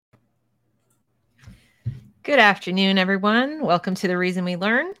Good afternoon, everyone. Welcome to The Reason We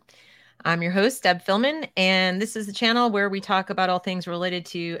Learn. I'm your host, Deb Philman, and this is the channel where we talk about all things related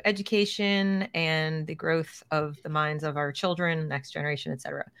to education and the growth of the minds of our children, next generation,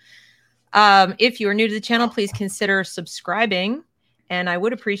 etc. If you are new to the channel, please consider subscribing. And I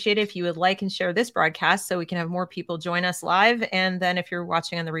would appreciate it if you would like and share this broadcast so we can have more people join us live. And then if you're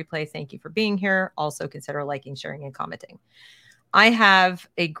watching on the replay, thank you for being here. Also consider liking, sharing, and commenting. I have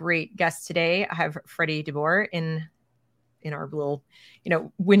a great guest today. I have Freddie DeBoer in our little,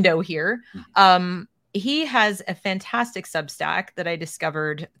 window here. He has a fantastic Substack that I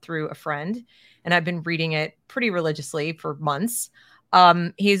discovered through a friend, and I've been reading it pretty religiously for months.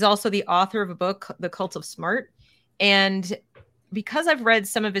 He's also the author of a book, The Cult of Smart. And because I've read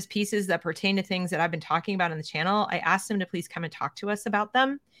some of his pieces that pertain to things that I've been talking about on the channel, I asked him to please come and talk to us about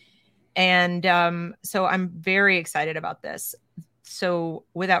them. And so I'm very excited about this. So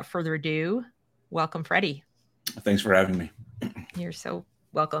without further ado, welcome, Freddie. Thanks for having me. You're so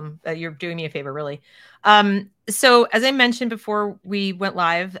welcome. You're doing me a favor, really. So as I mentioned before we went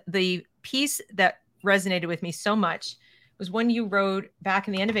live, the piece that resonated with me so much was when you wrote back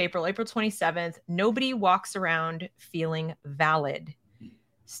in the end of April 27th, nobody walks around feeling valid.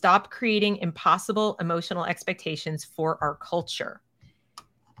 Stop creating impossible emotional expectations for our culture.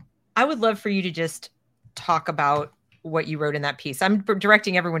 I would love for you to just talk about what you wrote in that piece. I'm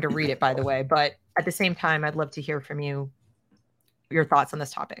directing everyone to read it, by the way, but at the same time, I'd love to hear from you, your thoughts on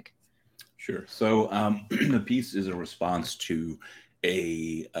this topic. Sure. So the piece is a response to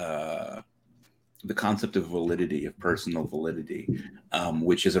the concept of validity, of personal validity,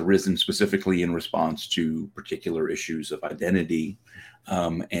 which has arisen specifically in response to particular issues of identity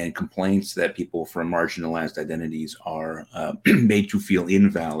and complaints that people from marginalized identities are made to feel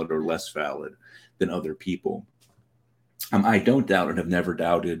invalid or less valid than other people. I don't doubt and have never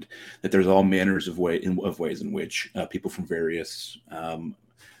doubted that there's all manners of ways in which people from various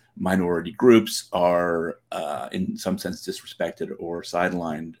minority groups are in some sense disrespected or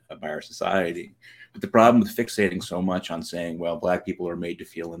sidelined by our society. But the problem with fixating so much on saying, well, Black people are made to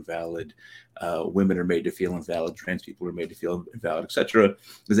feel invalid, women are made to feel invalid, trans people are made to feel invalid, etc.,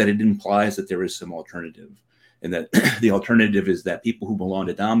 is that it implies that there is some alternative. And that the alternative is that people who belong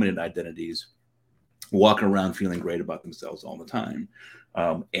to dominant identities walk around feeling great about themselves all the time.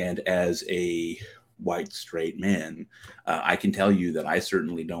 And as a white straight man, I can tell you that I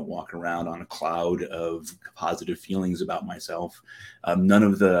certainly don't walk around on a cloud of positive feelings about myself. None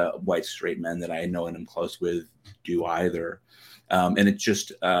of the white straight men that I know and am close with do either. And it's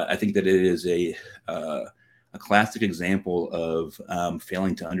just, I think that it is a classic example of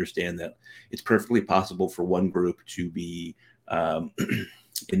failing to understand that it's perfectly possible for one group to be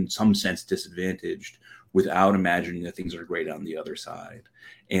in some sense disadvantaged without imagining that things are great on the other side.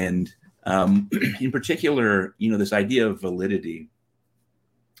 And in particular, this idea of validity,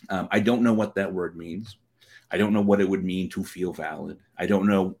 I don't know what that word means. I don't know what it would mean to feel valid. I don't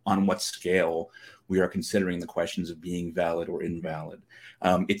know on what scale we are considering the questions of being valid or invalid.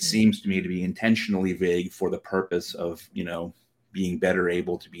 It seems to me to be intentionally vague for the purpose of, being better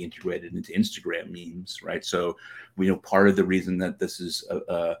able to be integrated into Instagram memes, right? So, part of the reason that this is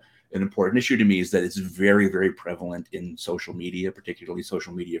an important issue to me is that it's very, very prevalent in social media, particularly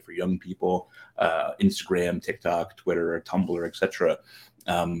social media for young people, Instagram, TikTok, Twitter, Tumblr, etc.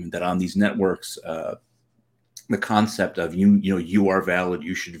 That on these networks, the concept of you are valid,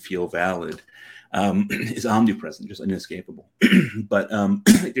 you should feel valid, is omnipresent, just inescapable. But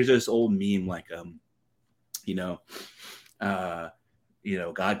there's this old meme like,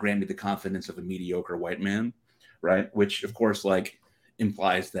 God grant me the confidence of a mediocre white man, right? Which, of course,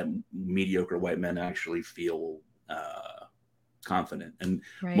 implies that mediocre white men actually feel confident, and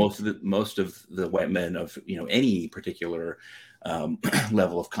right. most of the white men of any particular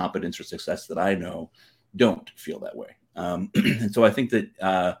level of competence or success that I know don't feel that way. And so I think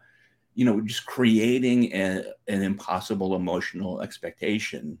that just creating an impossible emotional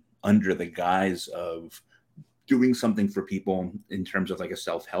expectation under the guise of doing something for people in terms of like a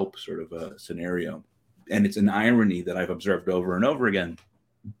self-help sort of a scenario. And it's an irony that I've observed over and over again.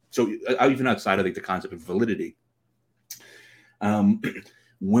 So even outside of the concept of validity,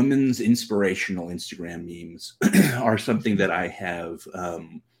 women's inspirational Instagram memes are something that I have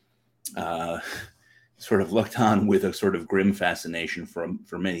sort of looked on with a sort of grim fascination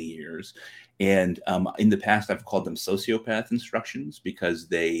for many years. And in the past, I've called them sociopath instructions because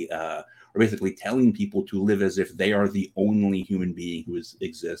they are basically telling people to live as if they are the only human being who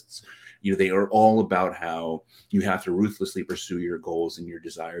exists. They are all about how you have to ruthlessly pursue your goals and your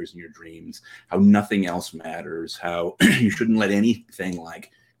desires and your dreams, how nothing else matters, how you shouldn't let anything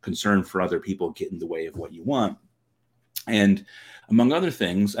like concern for other people get in the way of what you want. And among other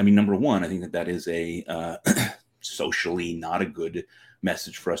things, I mean, number one, I think that is a socially not a good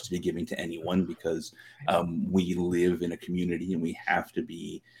message for us to be giving to anyone, because we live in a community and we have to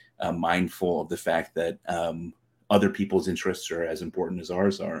be mindful of the fact that other people's interests are as important as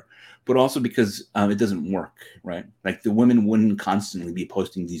ours are, but also because it doesn't work, right? Like the women wouldn't constantly be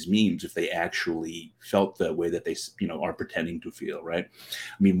posting these memes if they actually felt the way that they, are pretending to feel, right?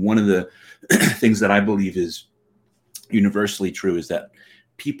 I mean, one of the things that I believe is universally true is that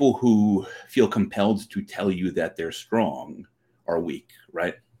people who feel compelled to tell you that they're strong are weak,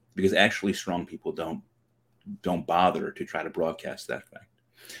 right? Because actually strong people don't bother to try to broadcast that fact.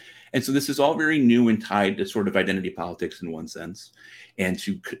 And so this is all very new and tied to sort of identity politics in one sense, and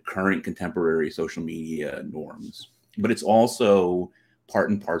to current contemporary social media norms. But it's also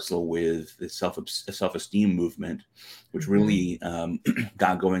part and parcel with the self-esteem movement, which really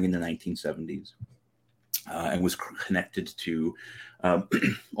got going in the 1970s and was connected to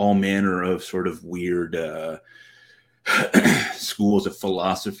all manner of sort of weird schools of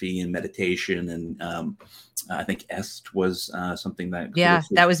philosophy and meditation, and I think Est was something that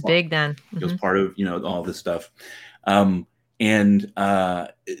that was big then. It was part of all this stuff, and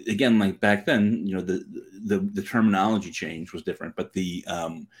again, like back then, the terminology change was different, but the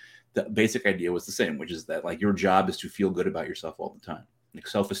basic idea was the same, which is that like your job is to feel good about yourself all the time. Like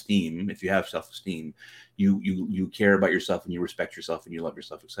self-esteem, if you have self-esteem, you care about yourself and you respect yourself and you love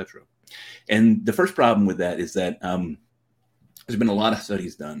yourself, etc. And the first problem with that is that there's been a lot of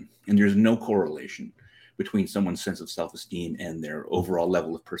studies done, and there's no correlation between someone's sense of self-esteem and their overall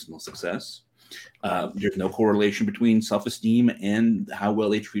level of personal success. There's no correlation between self-esteem and how well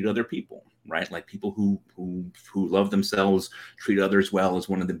they treat other people, right? Like people who love themselves treat others well is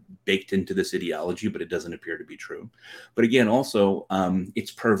one of the baked into this ideology, but it doesn't appear to be true. But again, also,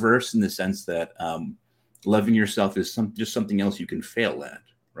 it's perverse in the sense that loving yourself is just something else you can fail at,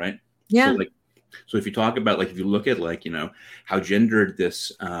 right? Yeah. So if you talk about, like, if you look at, like, how gendered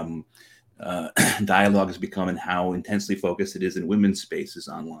this dialogue has become and how intensely focused it is in women's spaces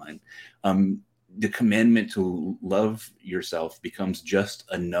online, the commandment to love yourself becomes just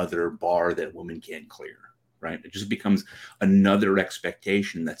another bar that women can't clear, right? It just becomes another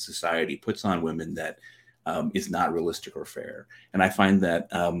expectation that society puts on women that is not realistic or fair. And I find that,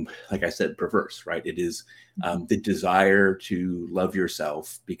 like I said, perverse, right? It is the desire to love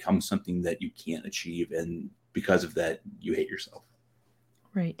yourself becomes something that you can't achieve. And because of that, you hate yourself.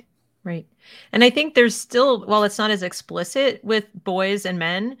 Right. Right. And I think there's still, while it's not as explicit with boys and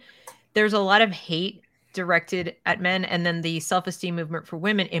men, there's a lot of hate directed at men. And then the self-esteem movement for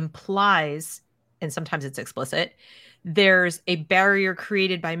women implies, and sometimes it's explicit, there's a barrier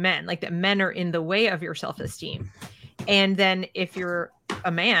created by men, like that men are in the way of your self-esteem. And then if you're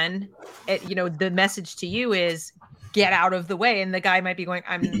a man, the message to you is get out of the way. And the guy might be going,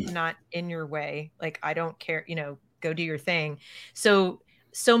 I'm not in your way. Like, I don't care, go do your thing.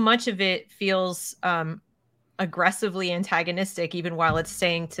 So much of it feels aggressively antagonistic, even while it's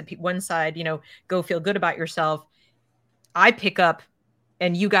saying to one side, go feel good about yourself. I pick up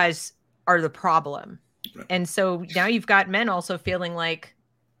and you guys are the problem. Right. And so now you've got men also feeling like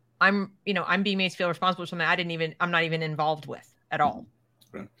I'm being made to feel responsible for something I'm not even involved with at all.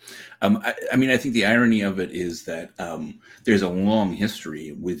 Right. I mean, I think the irony of it is that there's a long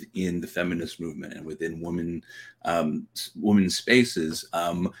history within the feminist movement and within women's spaces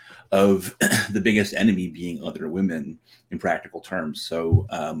of the biggest enemy being other women in practical terms. So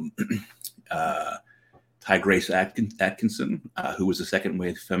Grace Atkinson, who was a second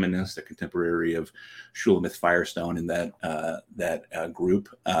wave feminist, a contemporary of Shulamith Firestone in that group,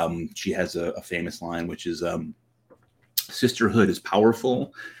 she has a famous line, which is, sisterhood is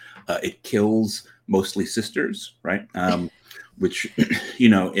powerful. It kills mostly sisters, right? Which,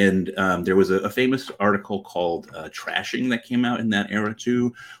 and there was a famous article called Trashing that came out in that era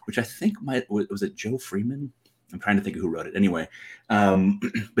too, which I think was it Joe Freeman? I'm trying to think of who wrote it. Anyway,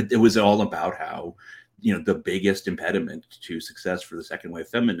 but it was all about how, the biggest impediment to success for the second wave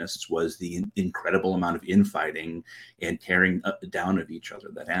feminists was the incredible amount of infighting and tearing down of each other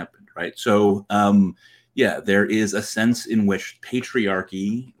that happened, right? So, yeah, there is a sense in which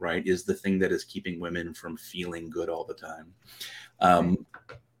patriarchy, right, is the thing that is keeping women from feeling good all the time.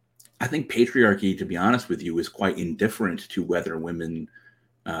 I think patriarchy, to be honest with you, is quite indifferent to whether women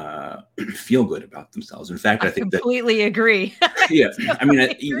feel good about themselves. In fact, I think completely agree. Yeah, I mean,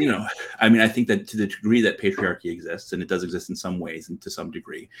 I think that to the degree that patriarchy exists, and it does exist in some ways and to some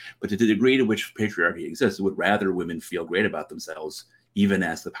degree, but to the degree to which patriarchy exists, it would rather women feel great about themselves, even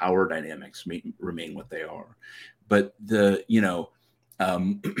as the power dynamics remain what they are. But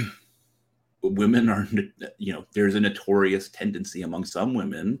Um, women are, there's a notorious tendency among some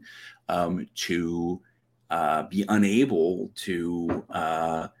women to be unable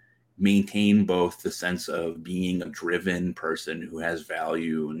to maintain both the sense of being a driven person who has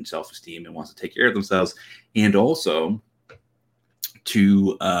value and self-esteem and wants to take care of themselves, and also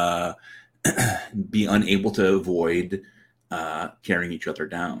to be unable to avoid carrying each other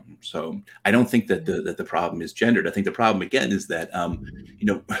down. So I don't think that the problem is gendered. I think the problem again is that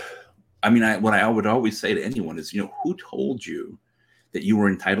what I would always say to anyone is, who told you that you were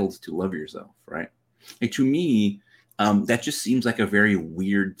entitled to love yourself, right? Like, to me, that just seems like a very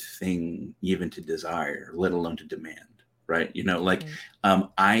weird thing even to desire, let alone to demand, right?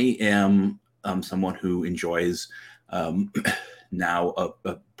 I am someone who enjoys now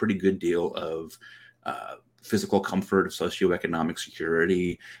a pretty good deal of physical comfort, of socioeconomic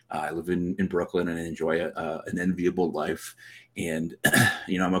security. I live in Brooklyn and enjoy an enviable life. And,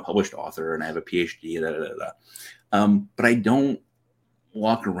 I'm a published author and I have a PhD, but I don't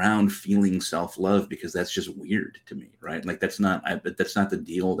walk around feeling self-love because that's just weird to me, right? Like that's not the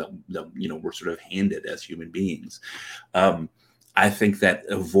deal that we're sort of handed as human beings. I think that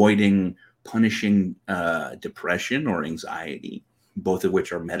avoiding punishing depression or anxiety, both of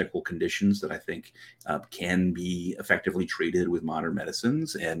which are medical conditions that I think can be effectively treated with modern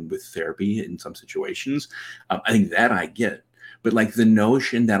medicines and with therapy in some situations. I think that I get. But like the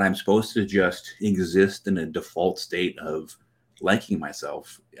notion that I'm supposed to just exist in a default state of liking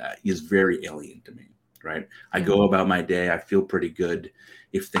myself is very alien to me, right? I go about my day, I feel pretty good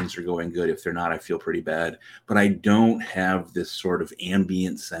if things are going good. If they're not, I feel pretty bad. But I don't have this sort of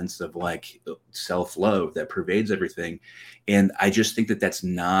ambient sense of like self-love that pervades everything. And I just think that that's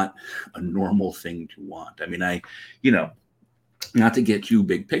not a normal thing to want. I mean, not to get too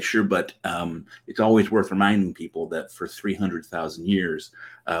big picture, but it's always worth reminding people that for 300,000 years,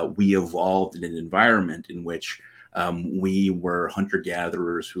 we evolved in an environment in which we were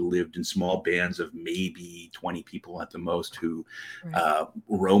hunter-gatherers who lived in small bands of maybe 20 people at the most, who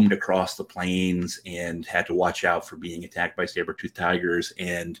roamed across the plains and had to watch out for being attacked by saber-toothed tigers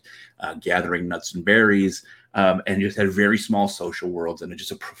and gathering nuts and berries, and just had very small social worlds and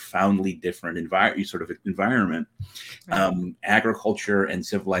just a profoundly different environment. Agriculture and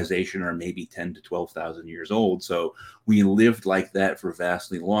civilization are maybe 10 to 12,000 years old. So we lived like that for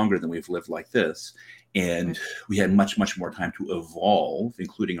vastly longer than we've lived like this. And we had much, much more time to evolve,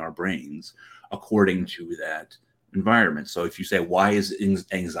 including our brains, according to that environment. So if you say, why is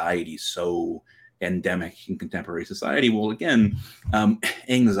anxiety so endemic in contemporary society? Well, again,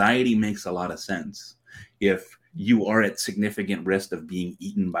 anxiety makes a lot of sense. If you are at significant risk of being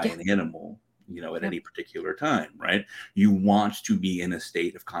eaten by an animal, at any particular time, right? You want to be in a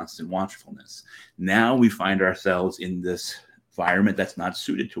state of constant watchfulness. Now we find ourselves in this environment that's not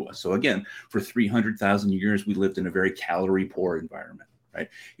suited to us. So again, for 300,000 years, we lived in a very calorie poor environment, right?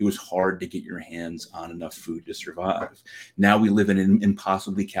 It was hard to get your hands on enough food to survive. Now we live in an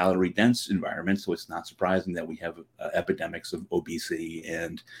impossibly calorie dense environment. So it's not surprising that we have epidemics of obesity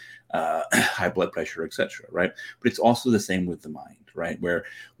and high blood pressure, etc. Right? But it's also the same with the mind, right? Where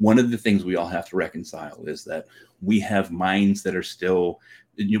one of the things we all have to reconcile is that we have minds that are still,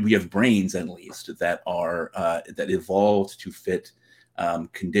 we have brains at least that are that evolved to fit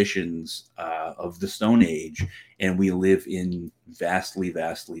conditions of the Stone Age, and we live in vastly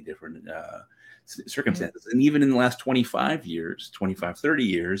different circumstances. And even in the last 25, 30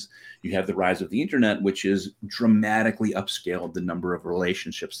 years, you have the rise of the internet, which has dramatically upscaled the number of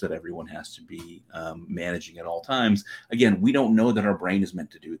relationships that everyone has to be managing at all times. Again, we don't know that our brain is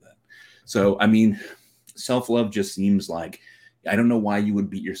meant to do that. So, I mean, self-love just seems like, I don't know why you would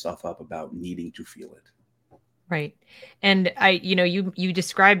beat yourself up about needing to feel it. Right. And you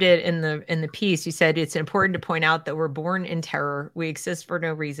described it in the piece. You said it's important to point out that we're born in terror. We exist for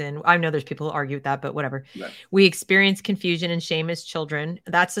no reason. I know there's people who argue with that, but whatever. Right. We experience confusion and shame as children.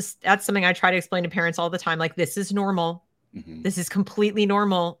 That's something I try to explain to parents all the time. Like, this is normal. Mm-hmm. This is completely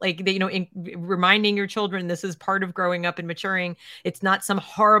normal. Like, in reminding your children, this is part of growing up and maturing. It's not some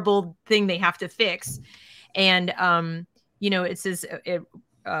horrible thing they have to fix. And, it says,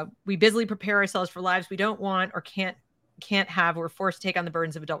 we busily prepare ourselves for lives we don't want or can't have. We're forced to take on the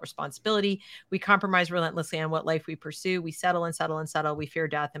burdens of adult responsibility. We compromise relentlessly on what life we pursue. We settle and settle and settle. We fear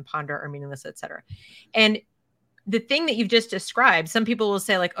death and ponder our meaningless, etc. And the thing that you've just described, some people will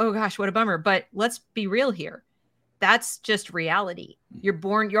say like, oh gosh, what a bummer. But let's be real here. That's just reality. You're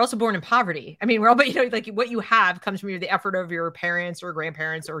also born in poverty. I mean, we're all, but like what you have comes from the effort of your parents or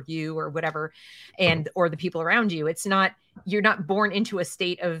grandparents or you or whatever, or the people around you. You're not born into a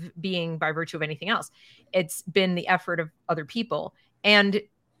state of being by virtue of anything else. It's been the effort of other people. And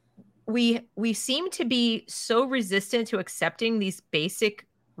we seem to be so resistant to accepting these basic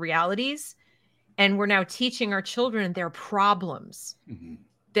realities, and we're now teaching our children their problems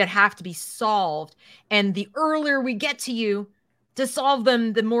that have to be solved, and the earlier we get to you to solve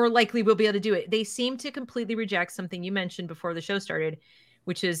them, the more likely we'll be able to do it. They seem to completely reject something you mentioned before the show started,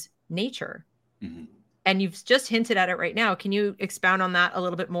 which is nature. And you've just hinted at it right now. Can you expound on that a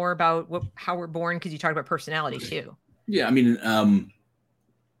little bit more about how we're born? Because you talked about personality too. Yeah, I mean,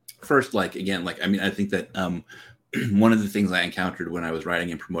 first, I think that one of the things I encountered when I was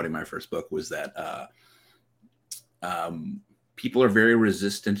writing and promoting my first book was that people are very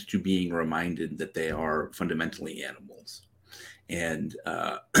resistant to being reminded that they are fundamentally animals, and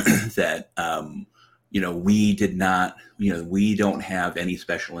that we don't have any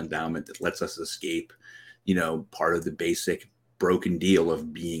special endowment that lets us escape, part of the basic broken deal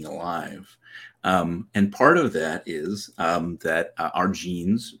of being alive. And part of that is that our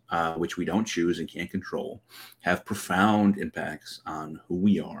genes, which we don't choose and can't control, have profound impacts on who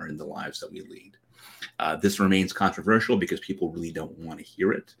we are and the lives that we lead. This remains controversial because people really don't want to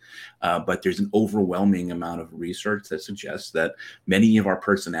hear it. But there's an overwhelming amount of research that suggests that many of our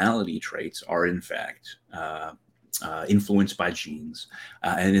personality traits are, in fact, influenced by genes,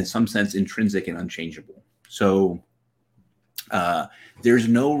 and in some sense, intrinsic and unchangeable. So there's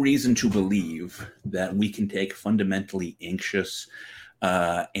no reason to believe that we can take fundamentally anxious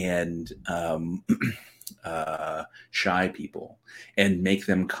and shy people and make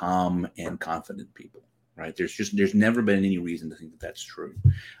them calm and confident people, right? There's never been any reason to think that that's true.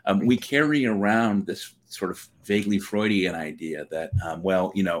 We carry around this sort of vaguely Freudian idea that,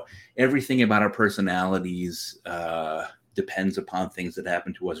 everything about our personalities depends upon things that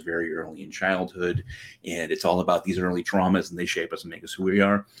happen to us very early in childhood, and it's all about these early traumas, and they shape us and make us who we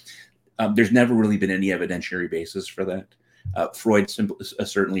are. There's never really been any evidentiary basis for that. Freud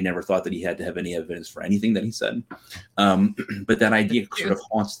certainly never thought that he had to have any evidence for anything that he said, but that idea sort of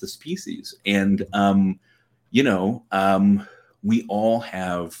haunts the species. And we all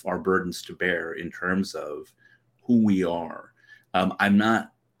have our burdens to bear in terms of who we are.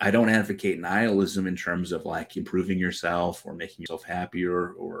 I don't advocate nihilism in terms of improving yourself or making yourself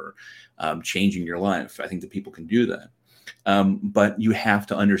happier or changing your life. I think that people can do that. But you have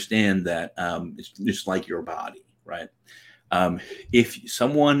to understand that it's just like your body, right? If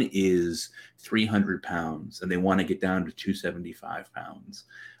someone is 300 pounds and they want to get down to 275 pounds,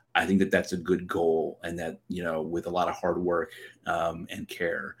 I think that that's a good goal, and that, with a lot of hard work and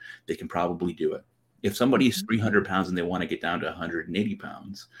care, they can probably do it. If somebody is 300 pounds and they want to get down to 180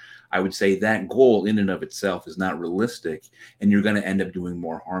 pounds, I would say that goal in and of itself is not realistic, and you're going to end up doing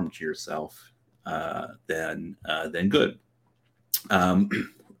more harm to yourself than good.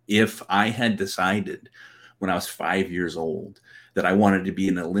 If I had decided when I was 5 years old that I wanted to be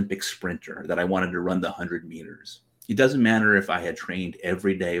an Olympic sprinter, that I wanted to run the 100 meters, it doesn't matter if I had trained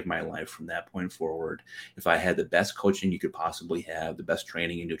every day of my life from that point forward, if I had the best coaching you could possibly have, the best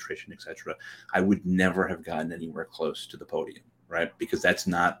training and nutrition, etc., I would never have gotten anywhere close to the podium, right? Because that's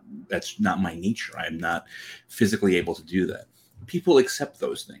not my nature. I'm not physically able to do that. People accept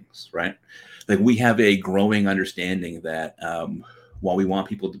those things, right? We have a growing understanding that while we want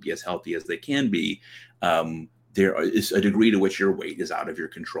people to be as healthy as they can be, there is a degree to which your weight is out of your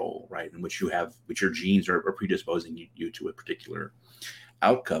control, right? In which your genes are predisposing you to a particular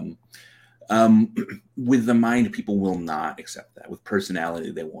outcome. With the mind, people will not accept that. With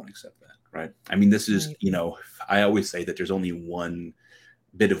personality, they won't accept that, right? I mean, this is, I always say that there's only one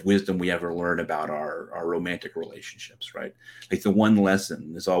bit of wisdom we ever learn about our romantic relationships, right? The one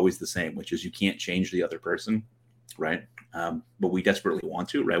lesson is always the same, which is you can't change the other person, right? But we desperately want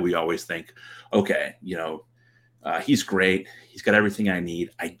to, right? We always think, okay, he's great. He's got everything I need.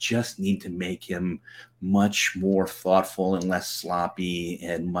 I just need to make him much more thoughtful and less sloppy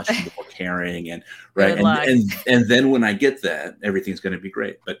and much more caring. And right. And then when I get that, everything's going to be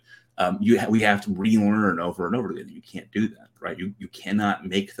great. But we have to relearn over and over again. You can't do that, right? You cannot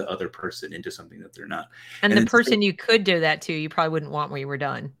make the other person into something that they're not. And the person you could do that to, you probably wouldn't want when you were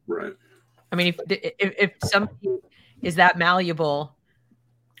done. Right. I mean, if somebody is that malleable.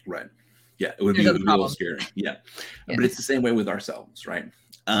 Right. Yeah, it would be a little scary. Yeah. But it's the same way with ourselves, right?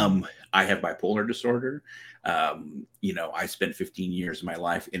 I have bipolar disorder. I spent 15 years of my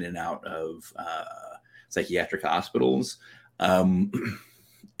life in and out of psychiatric hospitals.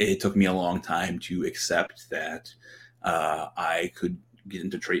 It took me a long time to accept that I could get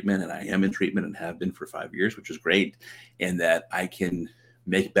into treatment, and I am in treatment and have been for 5 years, which is great, and that I can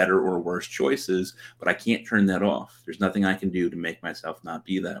make better or worse choices, but I can't turn that off. There's nothing I can do to make myself not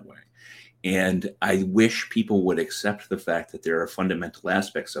be that way. And I wish people would accept the fact that there are fundamental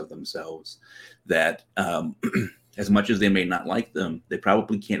aspects of themselves that, as much as they may not like them, they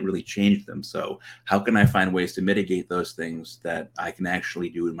probably can't really change them. So how can I find ways to mitigate those things that I can actually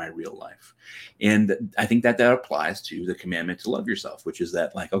do in my real life? And I think that that applies to the commandment to love yourself, which is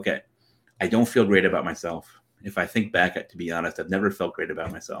that, like, okay, I don't feel great about myself. If I think back, to be honest, I've never felt great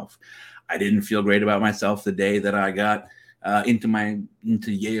about myself. I didn't feel great about myself the day that I got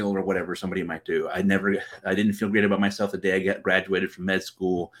into Yale or whatever somebody might do. I didn't feel great about myself the day I graduated from med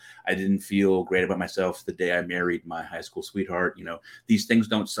school. I didn't feel great about myself the day I married my high school sweetheart. These things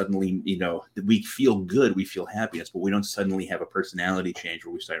don't suddenly, we feel good, we feel happiness, but we don't suddenly have a personality change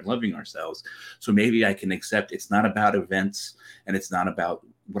where we start loving ourselves. So maybe I can accept it's not about events and it's not about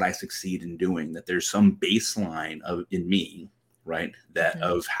what I succeed in doing, that there's some baseline in me, right, that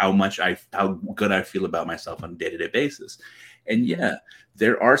of how good I feel about myself on a day-to-day basis. And yeah,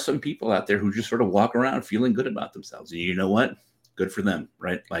 there are some people out there who just sort of walk around feeling good about themselves, and you know what, good for them,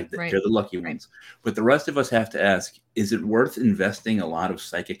 right? Like they're the lucky ones. But the rest of us have to ask, is it worth investing a lot of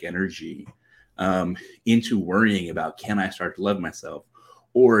psychic energy into worrying about, can I start to love myself,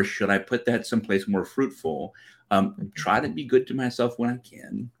 or should I put that someplace more fruitful? Try to be good to myself when I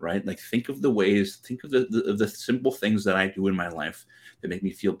can, right? Like think of the simple things that I do in my life that make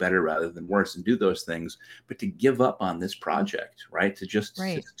me feel better rather than worse, and do those things. But to give up on this project, right? To just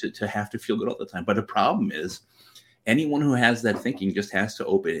to have to feel good all the time. But the problem is, anyone who has that thinking just has to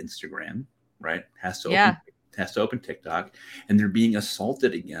open Instagram, right? Has to open TikTok, and they're being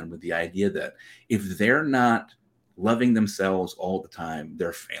assaulted again with the idea that if they're not loving themselves all the time,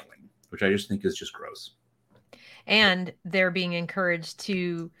 they're failing, which I just think is just gross. And they're being encouraged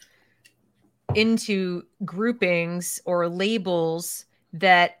into groupings or labels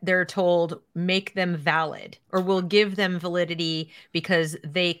that they're told make them valid or will give them validity because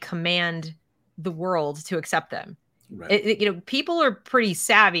they command the world to accept them. Right. People are pretty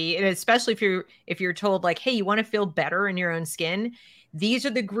savvy, and especially if you're told, like, hey, you want to feel better in your own skin, these are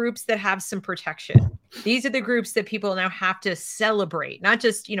the groups that have some protection. These are the groups that people now have to celebrate, not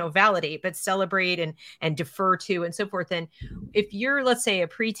just, validate, but celebrate and defer to and so forth. And if you're, let's say, a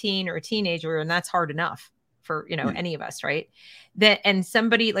preteen or a teenager, and that's hard enough for, any of us, right? And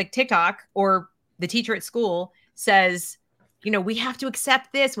somebody like TikTok or the teacher at school says, we have to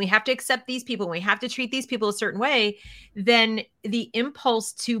accept this, we have to accept these people, we have to treat these people a certain way, then the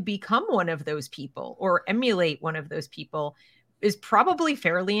impulse to become one of those people or emulate one of those people is probably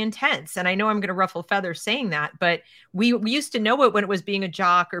fairly intense. And I know I'm going to ruffle feathers saying that, but we used to know it when it was being a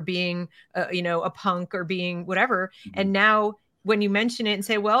jock or being, a punk or being whatever. Mm-hmm. And now when you mention it and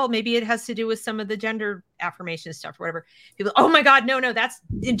say, well, maybe it has to do with some of the gender affirmation stuff or whatever, people, oh my God, no, that's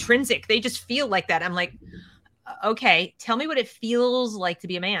intrinsic. They just feel like that. I'm like, okay, tell me what it feels like to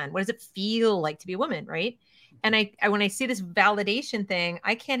be a man. What does it feel like to be a woman? Right. And I when I see this validation thing,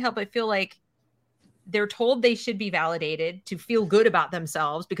 I can't help but feel like they're told they should be validated to feel good about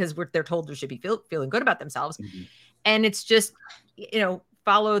themselves because they're told they should be feeling good about themselves. Mm-hmm. And it's just,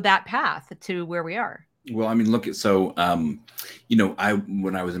 follow that path to where we are. Well, I mean, look at, so, when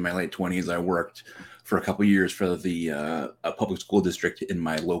I was in my late 20s, I worked for a couple of years for the a public school district in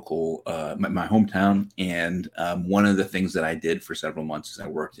my local, my hometown. And one of the things that I did for several months is I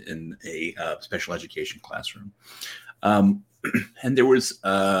worked in a special education classroom. And there was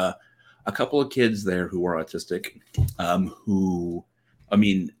a couple of kids there who were autistic,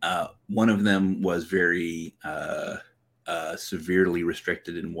 one of them was very severely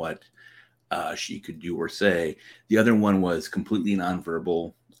restricted in what she could do or say. The other one was completely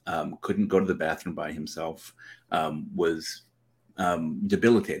nonverbal, couldn't go to the bathroom by himself, was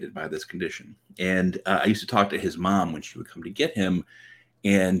debilitated by this condition. And I used to talk to his mom when she would come to get him.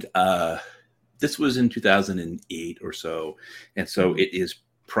 And this was in 2008 or so. And so it is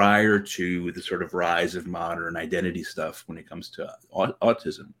prior to the sort of rise of modern identity stuff when it comes to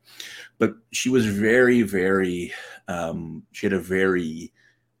autism. But she was very, very, she had a very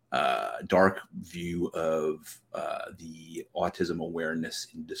dark view of the autism awareness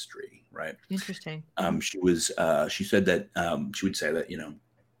industry, right? Interesting. She said that she would say that,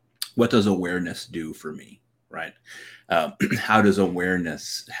 what does awareness do for me, right? How does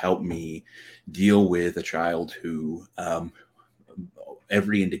awareness help me deal with a child who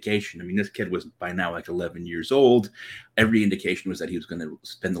every indication, this kid was by now like 11 years old. Every indication was that he was going to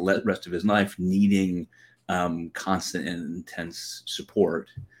spend the rest of his life needing constant and intense support.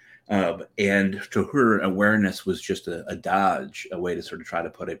 And to her, awareness was just a dodge, a way to sort of try to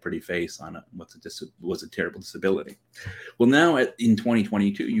put a pretty face on was a terrible disability. Well, now in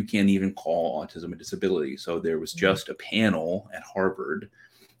 2022, you can't even call autism a disability. So there was just a panel at Harvard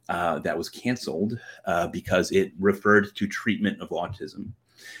that was canceled because it referred to treatment of autism.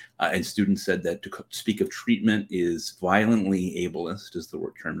 And students said that to speak of treatment is violently ableist, is the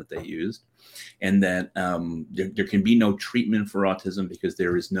word term that they used, and that there can be no treatment for autism because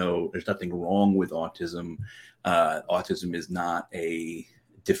there's nothing wrong with autism. Autism is not a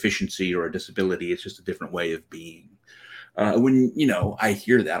deficiency or a disability; it's just a different way of being. When I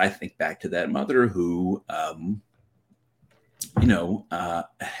hear that, I think back to that mother who,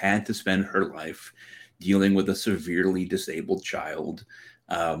 had to spend her life dealing with a severely disabled child.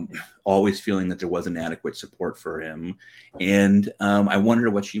 Always feeling that there wasn't adequate support for him. And I wonder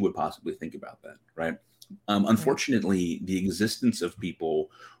what she would possibly think about that, right? Unfortunately, the existence of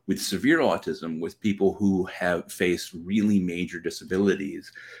people with severe autism, with people who have faced really major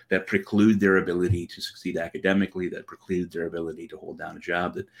disabilities that preclude their ability to succeed academically, that preclude their ability to hold down a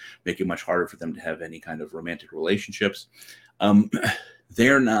job, that make it much harder for them to have any kind of romantic relationships,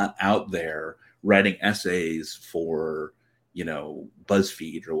 they're not out there writing essays for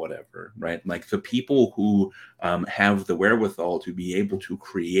BuzzFeed or whatever, right? Like the people who have the wherewithal to be able to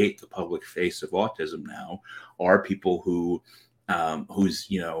create the public face of autism now are people who whose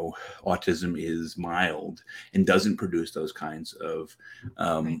autism is mild and doesn't produce those kinds of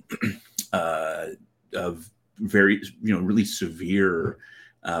very really severe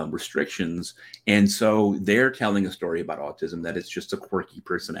restrictions. And so they're telling a story about autism that it's just a quirky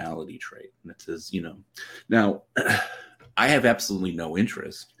personality trait. And it says, now I have absolutely no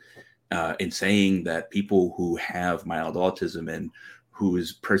interest in saying that people who have mild autism and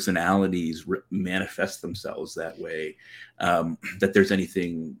whose personalities manifest themselves that way, that there's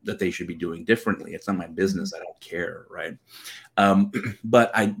anything that they should be doing differently. It's not my business. I don't care, right?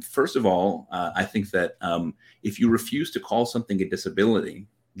 But first of all, I think that if you refuse to call something a disability,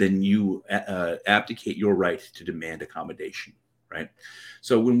 then you abdicate your right to demand accommodation. Right.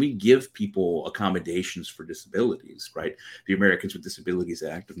 So when we give people accommodations for disabilities, right, the Americans with Disabilities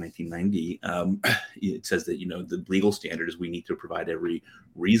Act of 1990, it says that, the legal standard is we need to provide every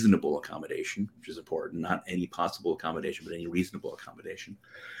reasonable accommodation, which is important, not any possible accommodation, but any reasonable accommodation.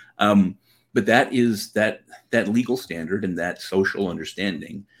 But that is that legal standard and that social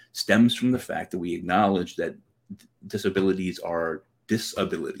understanding stems from the fact that we acknowledge that disabilities are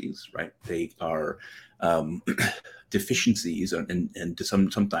disabilities, right? They are deficiencies and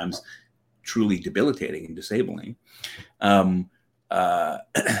sometimes truly debilitating and disabling, and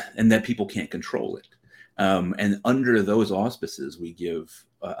that people can't control it. And under those auspices, we give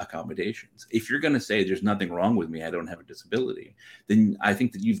accommodations. If you're going to say there's nothing wrong with me, I don't have a disability, then I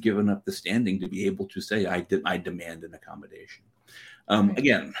think that you've given up the standing to be able to say I demand an accommodation.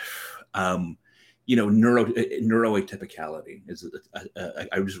 Again, neuroatypicality is.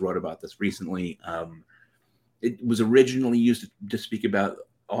 I just wrote about this recently. It was originally used to speak about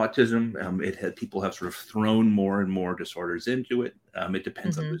autism. People have sort of thrown more and more disorders into it. It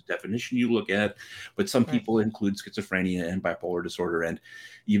depends on whose definition you look at, but some people include schizophrenia and bipolar disorder and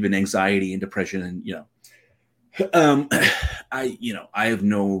even anxiety and depression. And I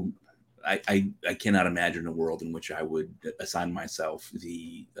cannot imagine a world in which I would assign myself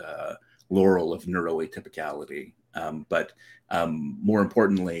the laurel of neuroatypicality. But more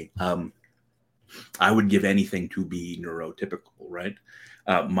importantly, I would give anything to be neurotypical, right?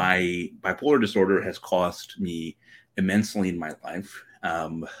 My bipolar disorder has cost me immensely in my life.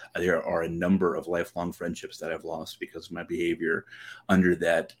 There are a number of lifelong friendships that I've lost because of my behavior under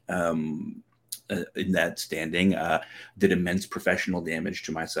that, in that standing, did immense professional damage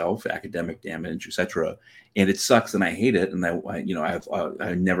to myself, academic damage, etc. And it sucks and I hate it. And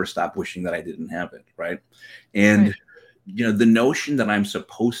I never stop wishing that I didn't have it, right? And the notion that I'm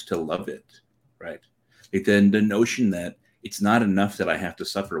supposed to love it, right? Then the notion that it's not enough that I have to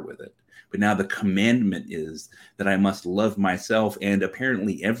suffer with it, but now the commandment is that I must love myself and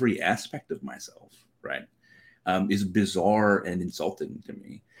apparently every aspect of myself, right? Is bizarre and insulting to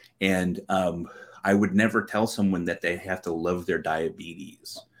me. And I would never tell someone that they have to love their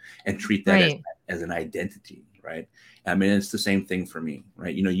diabetes and treat that as an identity, right? I mean, it's the same thing for me,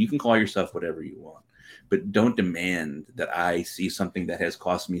 right? You can call yourself whatever you want, but don't demand that I see something that has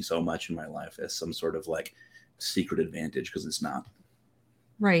cost me so much in my life as some sort of like secret advantage, because it's not.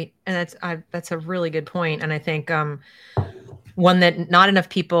 Right. And that's a really good point. And I think one that not enough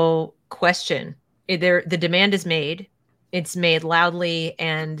people question. The demand is made. It's made loudly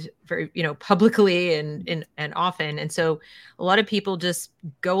and very, publicly and often. And so a lot of people just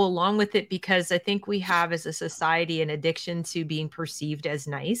go along with it because I think we have as a society an addiction to being perceived as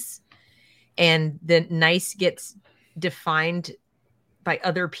nice. And the nice gets defined by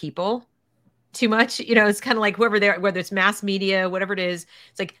other people. too much. It's kind of like whether it's mass media, whatever it is,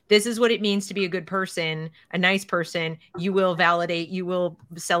 it's like, this is what it means to be a good person, a nice person. You will validate, you will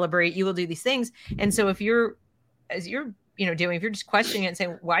celebrate, you will do these things. And so if you're just questioning it and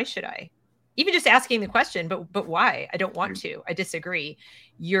saying, why should I? Even just asking the question, but why? I don't want to. I disagree.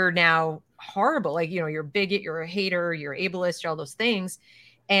 You're now horrible. Like, you're a bigot, you're a hater, you're ableist, you're all those things.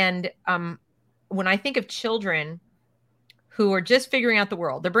 And when I think of children who are just figuring out the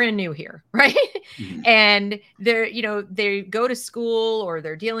world, they're brand new here, right? Mm-hmm. And they go to school, or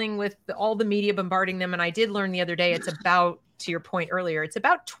they're dealing with all the media bombarding them. And I did learn the other day, it's about, to your point earlier, it's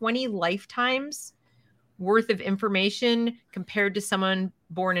about 20 lifetimes worth of information compared to someone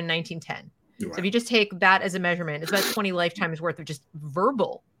born in 1910. Right. So if you just take that as a measurement, it's about 20 lifetimes worth of just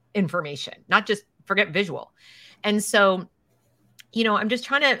verbal information, not just forget visual. And so, I'm just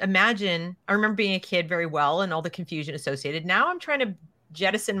trying to imagine, I remember being a kid very well and all the confusion associated. Now I'm trying to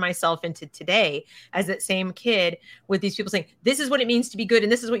jettison myself into today as that same kid with these people saying, this is what it means to be good,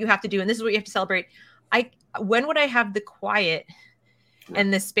 and this is what you have to do, and this is what you have to celebrate. When would I have the quiet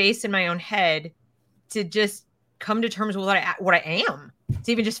and the space in my own head to just come to terms with what I am,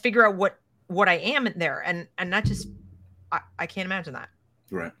 to even just figure out what I am in there, and not just, I can't imagine that.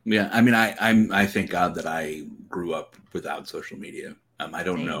 Right. Yeah. I mean, I thank God that I grew up without social media. I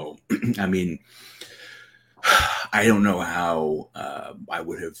don't know. I mean, I don't know how I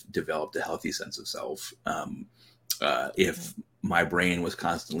would have developed a healthy sense of self if my brain was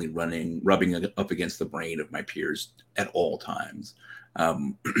constantly rubbing up against the brain of my peers at all times.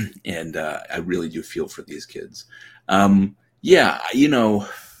 And I really do feel for these kids. Yeah,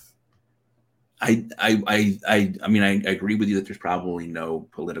 I mean, I agree with you that there's probably no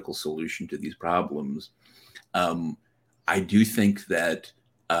political solution to these problems. I do think that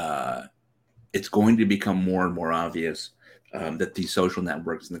it's going to become more and more obvious that these social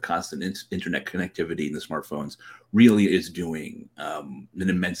networks and the constant internet connectivity and the smartphones really is doing an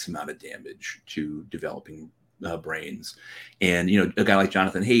immense amount of damage to developing brains. And, a guy like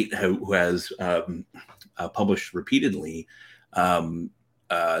Jonathan Haidt, who has published repeatedly,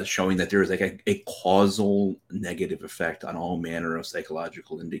 showing that there is like a causal negative effect on all manner of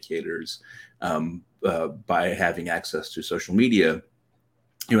psychological indicators by having access to social media.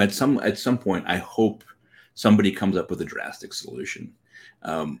 At some point, I hope somebody comes up with a drastic solution.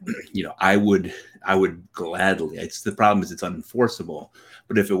 I would gladly. The problem is it's unenforceable.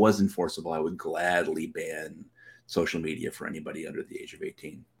 But if it was enforceable, I would gladly ban social media for anybody under the age of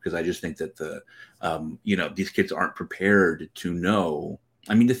 18, because I just think that these kids aren't prepared to know.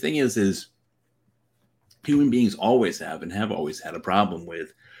 I mean, the thing is human beings always have and have always had a problem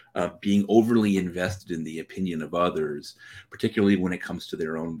with being overly invested in the opinion of others, particularly when it comes to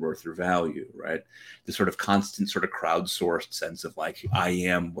their own worth or value, right? The sort of constant sort of crowdsourced sense of like, I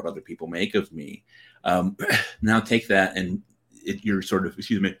am what other people make of me. Now take that and you're sort of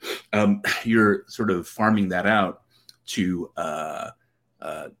farming that out to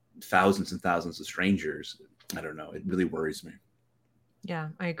thousands and thousands of strangers. I don't know. It really worries me. Yeah,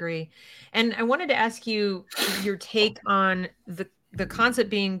 I agree. And I wanted to ask you your take on the concept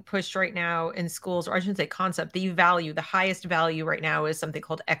being pushed right now in schools, or I shouldn't say concept, the highest value right now is something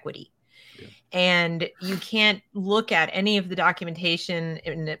called equity. Yeah. And you can't look at any of the documentation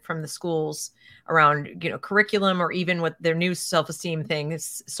from the schools around, curriculum, or even what their new self-esteem thing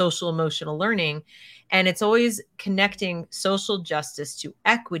is, social emotional learning. And it's always connecting social justice to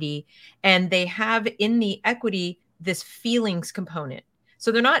equity. And they have in the equity this feelings component.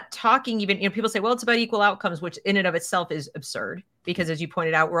 So they're not talking even, people say, well, it's about equal outcomes, which in and of itself is absurd, because as you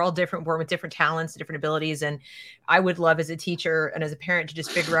pointed out, we're all different, born with different talents, different abilities. And I would love as a teacher and as a parent to just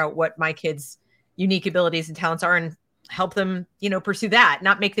figure out what my kids' unique abilities and talents are and help them, pursue that,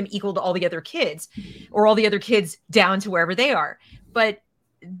 not make them equal to all the other kids or all the other kids down to wherever they are. But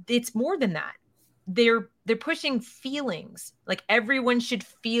it's more than that. They're pushing feelings. Like everyone should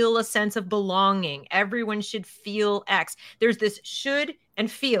feel a sense of belonging. Everyone should feel X. There's this should and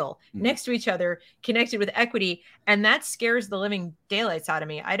feel next to each other, connected with equity. And that scares the living daylights out of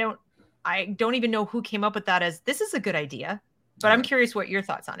me. I don't even know who came up with that as this is a good idea, but I'm curious what your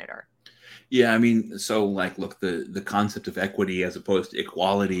thoughts on it are. Yeah, I mean, so like, look, the concept of equity as opposed to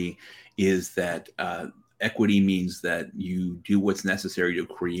equality is that equity means that you do what's necessary to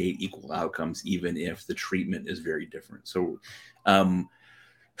create equal outcomes, even if the treatment is very different. So,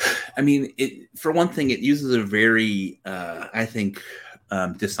 I mean, for one thing, it uses a very, I think,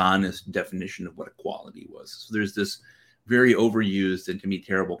 dishonest definition of what equality was. So there's this very overused and to me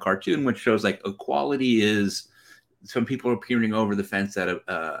terrible cartoon which shows like equality is some people are peering over the fence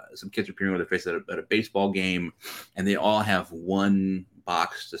some kids are peering over the fence at a baseball game, and they all have one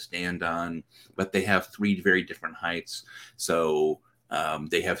box to stand on, but they have three very different heights. So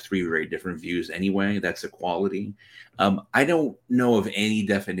they have three very different views anyway. That's equality. I don't know of any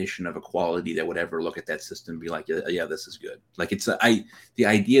definition of equality that would ever look at that system and be like, yeah, this is good. Like the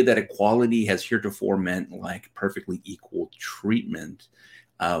idea that equality has heretofore meant like perfectly equal treatment.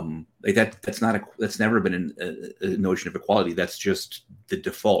 Like that's never been a notion of equality. That's just the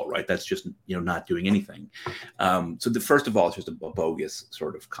default, right? That's just, not doing anything. So first of all, it's just a bogus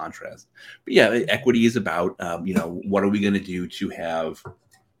sort of contrast. But yeah, equity is about, what are we going to do to have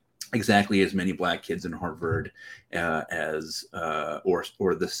exactly as many Black kids in Harvard as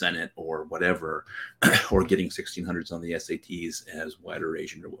or the Senate or whatever, or getting 1600s on the SATs as white or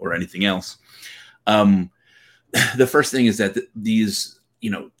Asian or anything else. The first thing is that these,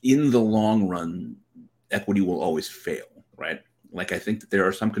 in the long run, equity will always fail, right? Like, I think that there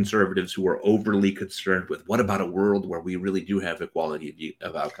are some conservatives who are overly concerned with what about a world where we really do have equality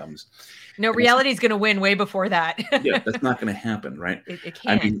of outcomes? No, reality is going to win way before that. Yeah, that's not going to happen, right? It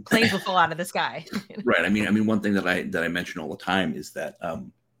can't. Planes will fall out of the sky. Right. I mean, one thing that I mention all the time is that,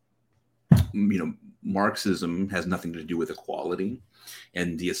 Marxism has nothing to do with equality,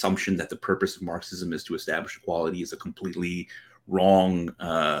 and the assumption that the purpose of Marxism is to establish equality is a completely wrong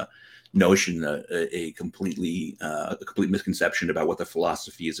notion, a complete misconception about what the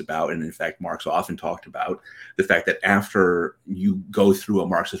philosophy is about. And in fact, Marx often talked about the fact that after you go through a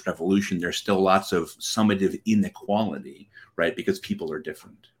Marxist revolution, there's still lots of summative inequality, right? Because people are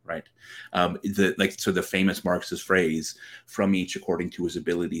different, right? The famous Marxist phrase, "from each according to his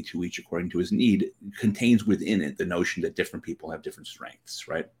ability, to each according to his need," contains within it the notion that different people have different strengths,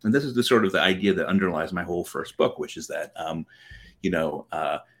 right? And this is the sort of the idea that underlies my whole first book, which is that,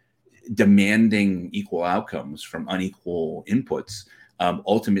 demanding equal outcomes from unequal inputs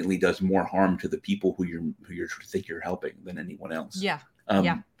ultimately does more harm to the people who you think you're helping than anyone else. Yeah,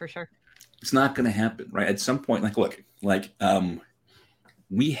 for sure. It's not going to happen, right? At some point,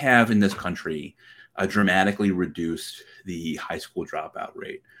 we have in this country dramatically reduced the high school dropout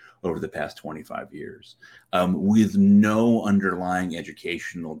rate over the past 25 years, with no underlying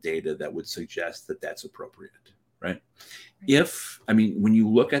educational data that would suggest that that's appropriate, right? When you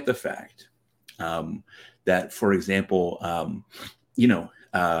look at the fact that, for example,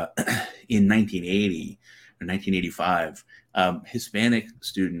 in 1980 or 1985, Hispanic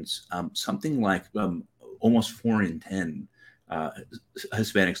students, something like almost 4 in 10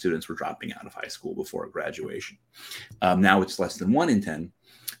 Hispanic students were dropping out of high school before graduation. Now it's less than 1 in 10.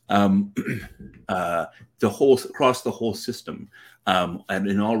 Across the whole system, and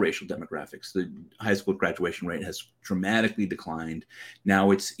in all racial demographics, the high school graduation rate has dramatically declined.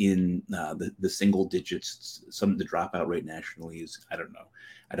 Now it's in the single digits. Some of the dropout rate nationally is, I don't know,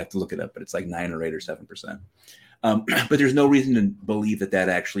 I'd have to look it up, but it's like 9 or 8 or 7%. But there's no reason to believe that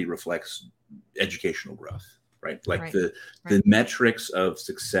actually reflects educational growth. Right. Like the metrics of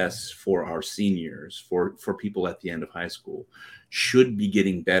success for our seniors, for people at the end of high school, should be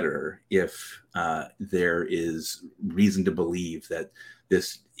getting better if there is reason to believe that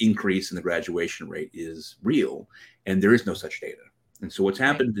this increase in the graduation rate is real, and there is no such data. And so what's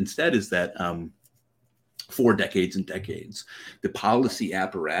happened instead is that for decades and decades, the policy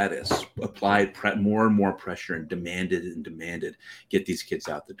apparatus applied more and more pressure and demanded get these kids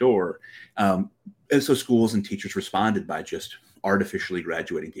out the door. And so schools and teachers responded by just artificially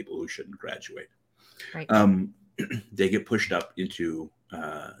graduating people who shouldn't graduate. Right. They get pushed up into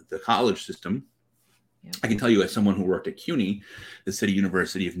the college system. Yep. I can tell you, as someone who worked at CUNY, the City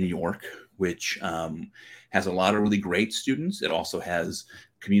University of New York, which has a lot of really great students. It also has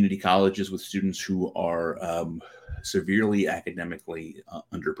community colleges with students who are severely academically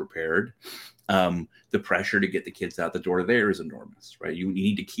underprepared. The pressure to get the kids out the door there is enormous, right? You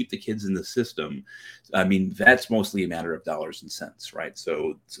need to keep the kids in the system. I mean, that's mostly a matter of dollars and cents, right?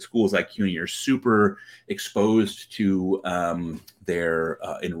 So schools like CUNY are super exposed to their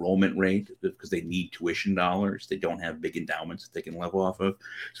enrollment rate because they need tuition dollars. They don't have big endowments that they can level off of.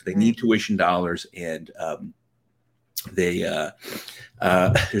 So they need tuition dollars, and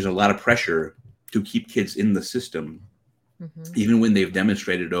there's a lot of pressure to keep kids in the system, even when they've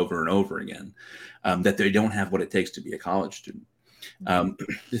demonstrated over and over again that they don't have what it takes to be a college student.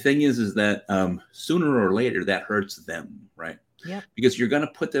 The thing is that sooner or later that hurts them, right? Yeah. Because you're going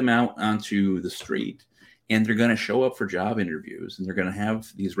to put them out onto the street, and they're going to show up for job interviews, and they're going to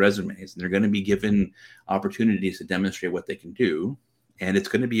have these resumes, and they're going to be given opportunities to demonstrate what they can do. And it's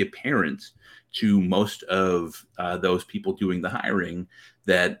going to be apparent to most of those people doing the hiring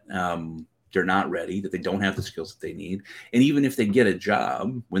that they're not ready, that they don't have the skills that they need. And even if they get a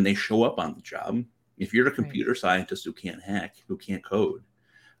job, when they show up on the job, If you're a computer scientist who can't hack, who can't code,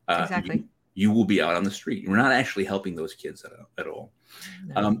 Exactly. you will be out on the street. We're not actually helping those kids at all.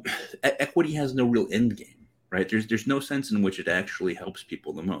 No. Equity has no real end game, right? There's no sense in which it actually helps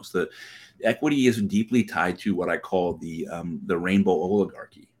people the most. The equity is deeply tied to what I call the rainbow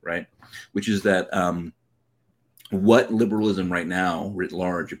oligarchy, right? Which is that what liberalism right now, writ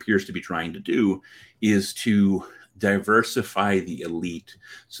large, appears to be trying to do is to diversify the elite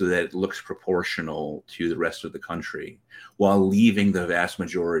so that it looks proportional to the rest of the country while leaving the vast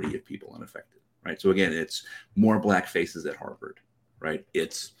majority of people unaffected, right? So again, it's more black faces at Harvard, right?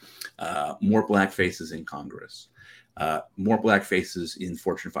 It's more black faces in Congress, more black faces in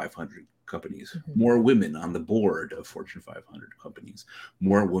Fortune 500 companies, more women on the board of Fortune 500 companies,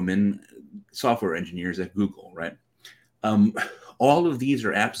 more women software engineers at Google, right? All of these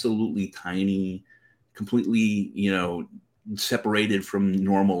are absolutely tiny, completely, separated from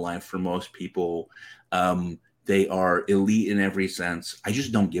normal life for most people. They are elite in every sense. I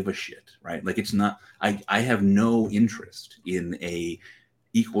just don't give a shit, right? Like it's not, I have no interest in a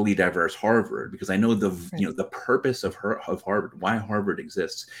equally diverse Harvard because I know the purpose of Harvard, why Harvard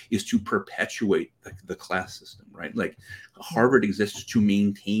exists, is to perpetuate the class system, right? Like Harvard exists to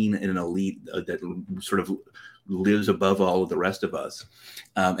maintain an elite that sort of lives above all of the rest of us,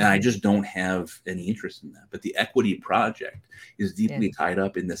 and I just don't have any interest in that. But the equity project is deeply tied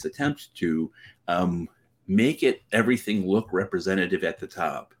up in this attempt to make everything look representative at the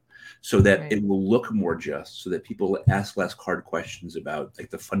top, so that it will look more just, so that people ask less hard questions about like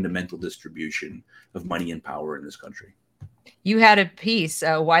the fundamental distribution of money and power in this country. You had a piece.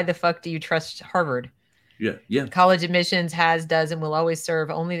 Why the fuck do you trust Harvard? Yeah. College admissions does, and will always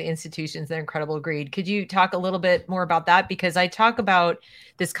serve only the institutions that are incredible greed. Could you talk a little bit more about that? Because I talk about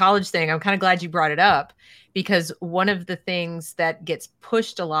this college thing. I'm kind of glad you brought it up, because one of the things that gets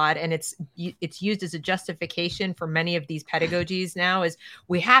pushed a lot, and it's used as a justification for many of these pedagogies now, is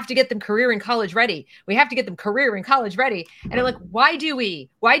we have to get them career and college ready. We have to get them career and college ready. And I'm like, why do we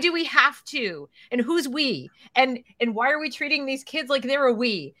have to? And who's we? And why are we treating these kids like they're a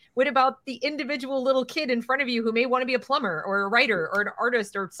we? What about the individual little kid in front of you who may want to be a plumber or a writer or an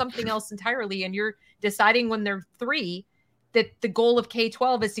artist or something else entirely, and you're deciding when they're 3 that the goal of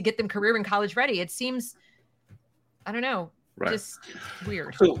K-12 is to get them career and college ready? It seems, I don't know, just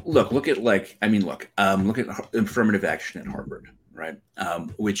weird. So look at affirmative action at Harvard, right?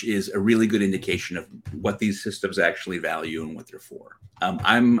 Which is a really good indication of what these systems actually value and what they're for.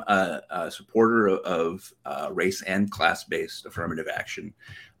 I'm a supporter of race and class-based affirmative action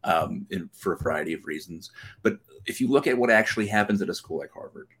for a variety of reasons. But if you look at what actually happens at a school like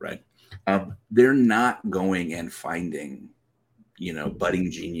Harvard, right? They're not going and finding, budding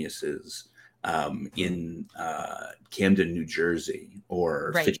geniuses in Camden, New Jersey,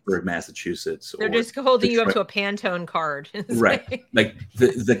 or Fitchburg, Massachusetts. They're just holding you up to a Pantone card. Right. Like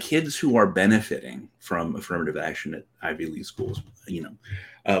the kids who are benefiting from affirmative action at Ivy League schools,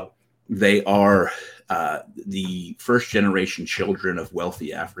 they are the first generation children of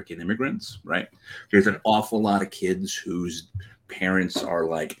wealthy African immigrants, right? There's an awful lot of kids whose parents are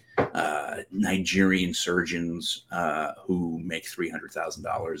like Nigerian surgeons who make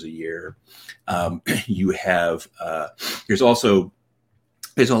 $300,000 a year. You have there's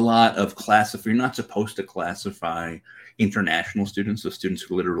a lot of you're not supposed to classify international students, so students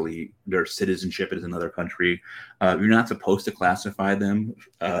who literally their citizenship is another country. You're not supposed to classify them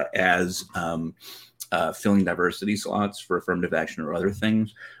as filling diversity slots for affirmative action or other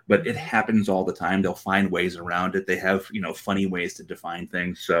things, but it happens all the time. They'll find ways around it. They have, funny ways to define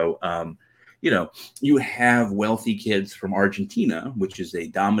things. So, you have wealthy kids from Argentina, which is a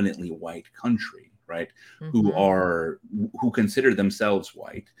dominantly white country, right? Who consider themselves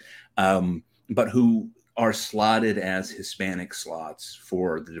white, but who are slotted as Hispanic slots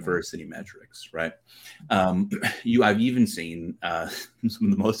for the diversity metrics, right? I've even seen some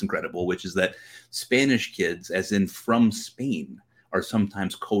of the most incredible, which is that Spanish kids, as in from Spain, are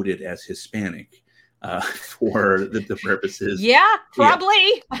sometimes coded as Hispanic for the purposes. Yeah,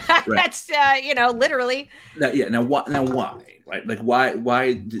 probably. Yeah. That's literally. Now why? Right? Like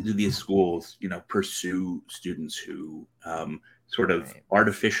why do these schools pursue students who sort of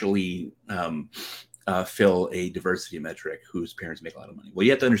artificially fill a diversity metric whose parents make a lot of money? Well,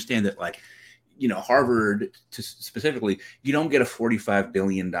 you have to understand that, Harvard specifically, you don't get a $45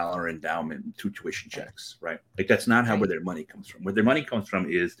 billion endowment to tuition checks, right? Like that's not where their money comes from. Where their money comes from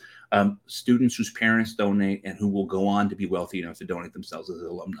is students whose parents donate and who will go on to be wealthy enough to donate themselves as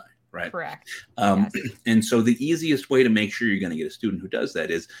alumni, right? Correct. Yes. And so the easiest way to make sure you're going to get a student who does that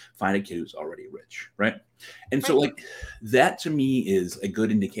is find a kid who's already rich, right? And so that to me is a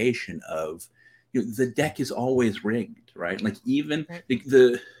good indication of the deck is always rigged, right? Like even Right.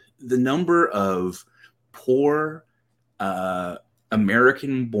 the number of poor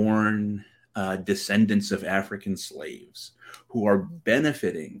American-born descendants of African slaves who are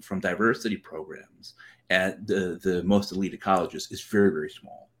benefiting from diversity programs at the most elite colleges is very, very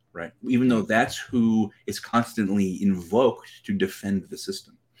small, right? Even though that's who is constantly invoked to defend the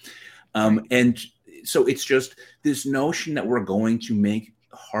system. And so it's just this notion that we're going to make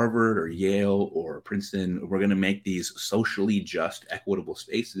Harvard or Yale or Princeton, we're going to make these socially just, equitable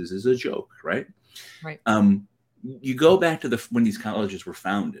spaces is a joke, right? Right. You go back to when these colleges were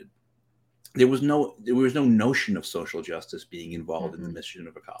founded, there was no notion of social justice being involved in the mission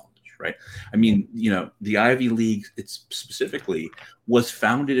of a college, right? I mean, the Ivy League, it's specifically was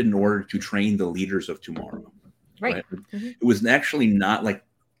founded in order to train the leaders of tomorrow, right? It was actually not like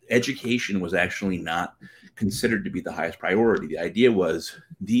education was actually not considered to be the highest priority. The idea was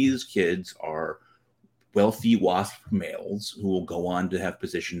these kids are wealthy WASP males who will go on to have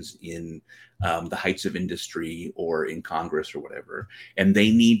positions in the heights of industry or in Congress or whatever. And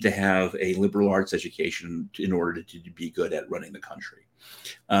they need to have a liberal arts education in order to be good at running the country.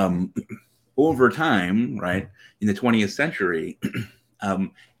 Over time, right, in the 20th century,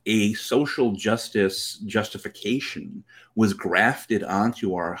 a social justice justification was grafted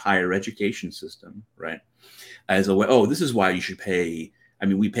onto our higher education system, right? As a way, this is why you should pay. I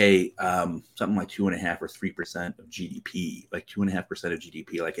mean, we pay something like 2.5 or 3% of GDP, like 2.5% of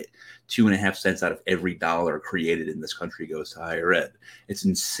GDP, like 2.5 cents out of every dollar created in this country goes to higher ed. It's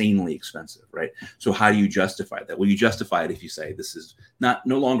insanely expensive, right? So how do you justify that? Well, you justify it if you say this is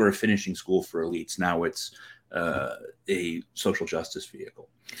no longer a finishing school for elites. Now it's a social justice vehicle.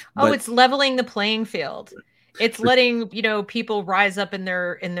 It's leveling the playing field. It's letting, people rise up in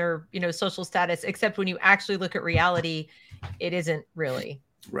their, social status, except when you actually look at reality, it isn't really.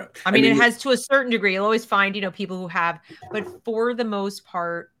 Right. I mean, it has to a certain degree. You'll always find, people who have, but for the most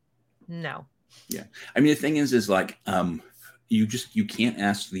part, no. Yeah. I mean, the thing is like, you can't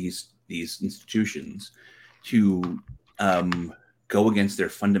ask these institutions to go against their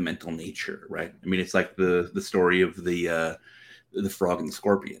fundamental nature, right? I mean, it's like the story of the frog and the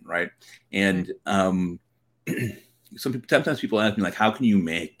scorpion, right? And sometimes people ask me, like, how can you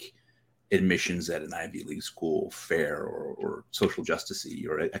make admissions at an Ivy League school fair or social justice-y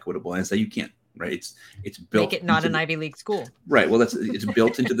or equitable? And I say you can't, right? It's built. Make it not an Ivy League school, right? Well, it's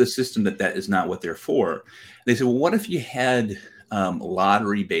built into the system that is not what they're for. They say, well, what if you had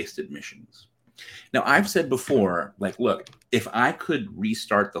lottery-based admissions? Now, I've said before, like, look, if I could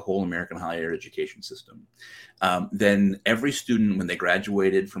restart the whole American higher education system, then every student, when they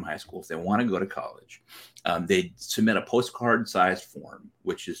graduated from high school, if they want to go to college, they'd submit a postcard-sized form,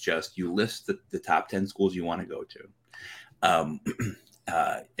 which is just you list the top 10 schools you want to go to.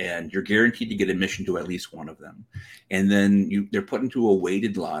 And you're guaranteed to get admission to at least one of them. And then they're put into a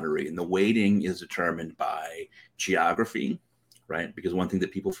weighted lottery, and the weighting is determined by geography, right? Because one thing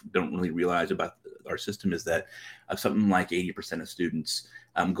that people don't really realize about our system is that something like 80% of students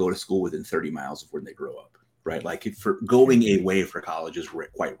go to school within 30 miles of where they grow up, right? Like for going away for college is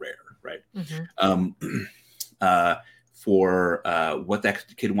quite rare, right? For what that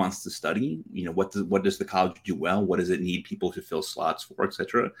kid wants to study, what does the college do well? What does it need people to fill slots for,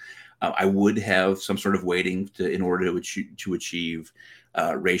 etc. I would have some sort of weighting in order to achieve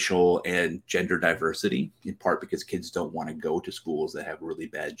racial and gender diversity, in part because kids don't want to go to schools that have really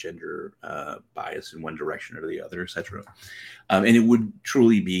bad gender bias in one direction or the other, etc. And it would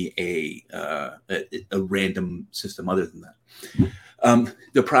truly be a random system other than that.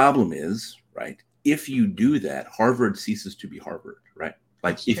 The problem is, right, if you do that, Harvard ceases to be Harvard, right?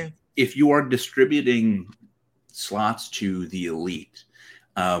 Like if you are distributing slots to the elite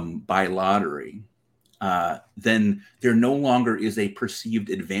by lottery, then there no longer is a perceived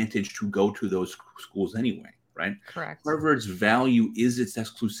advantage to go to those schools anyway, right? Correct. Harvard's value is its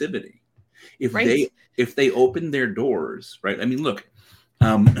exclusivity. If they open their doors, right? I mean, look,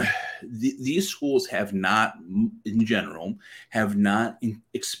 these schools have not, in general,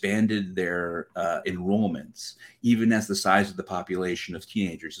 expanded their enrollments, even as the size of the population of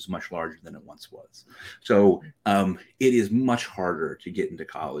teenagers is much larger than it once was. So it is much harder to get into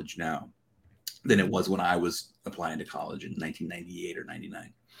college now than it was when I was applying to college in 1998 or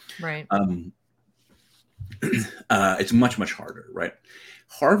 99. Right. It's much, much harder, right?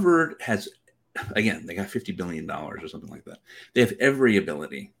 Harvard has, again, they got $50 billion or something like that. They have every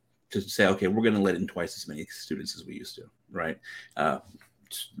ability to say, okay, we're going to let in twice as many students as we used to, right?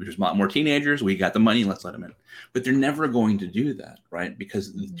 There's a lot more teenagers. We got the money. Let's let them in. But they're never going to do that, right? Because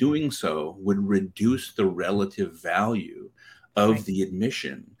doing so would reduce the relative value of the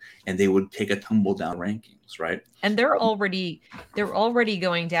admission and they would take a tumble down rankings, right? And they're already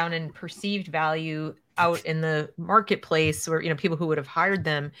going down in perceived value out in the marketplace, or people who would have hired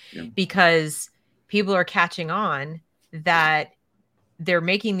them, because people are catching on that they're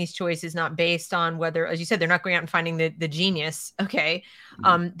making these choices not based on whether, as you said, they're not going out and finding the genius. Okay.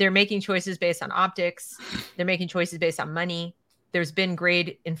 They're making choices based on optics. They're making choices based on money. There's been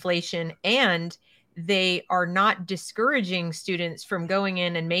grade inflation, and they are not discouraging students from going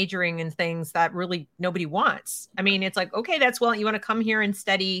in and majoring in things that really nobody wants. I mean, it's like, okay, that's, well, you want to come here and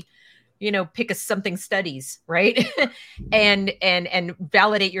study, pick something studies, right? and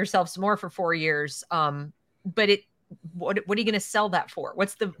validate yourself some more for 4 years. But what are you going to sell that for?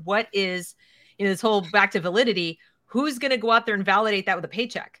 What is this whole back to validity? Who's going to go out there and validate that with a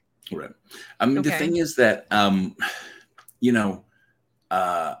paycheck? Right. I mean, the thing is that,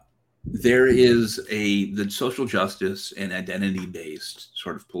 there is the social justice and identity-based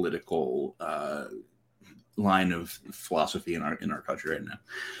sort of political line of philosophy in our country right now.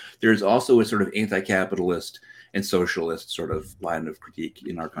 There's also a sort of anti-capitalist and socialist sort of line of critique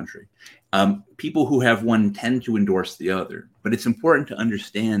in our country. People who have one tend to endorse the other, but it's important to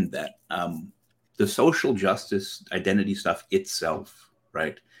understand that the social justice identity stuff itself,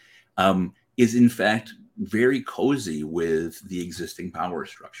 right, is in fact very cozy with the existing power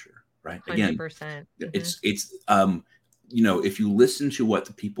structure. Right. Again, 100%. It's if you listen to what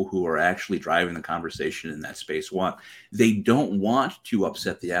the people who are actually driving the conversation in that space want, they don't want to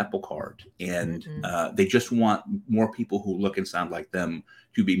upset the apple cart, and they just want more people who look and sound like them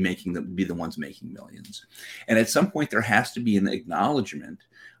to be the ones making millions. And at some point, there has to be an acknowledgement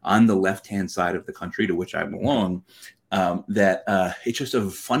on the left-hand side of the country to which I belong that it's just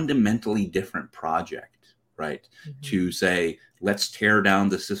a fundamentally different project, right? To say, let's tear down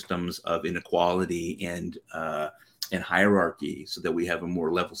the systems of inequality and hierarchy so that we have a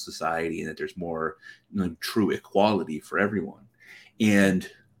more level society and that there's more true equality for everyone. And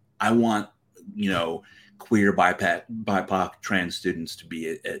I want, queer, BIPOC, trans students to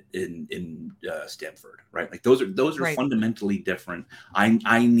be in Stanford, right? Like those are right. Fundamentally different.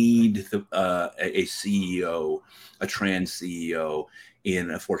 I need a CEO, a trans CEO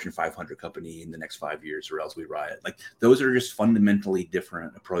in a Fortune 500 company in the next 5 years, or else we riot. Like those are just fundamentally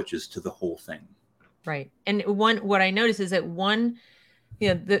different approaches to the whole thing. Right. And what I notice is that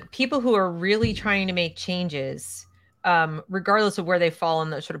the people who are really trying to make changes, regardless of where they fall on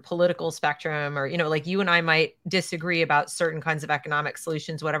the sort of political spectrum, or, like you and I might disagree about certain kinds of economic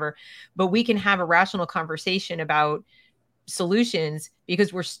solutions, whatever, but we can have a rational conversation about solutions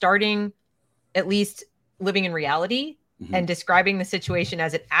because we're starting at least living in reality and describing the situation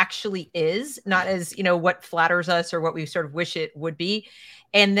as it actually is, not as, what flatters us or what we sort of wish it would be.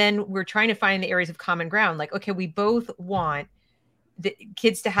 And then we're trying to find the areas of common ground. Like, okay, we both want the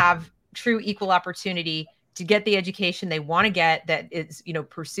kids to have true equal opportunity to get the education they want to get, that is,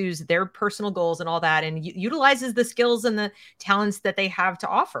 pursues their personal goals and all that, and utilizes the skills and the talents that they have to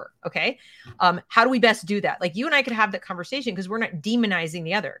offer. Okay. How do we best do that? Like you and I could have that conversation because we're not demonizing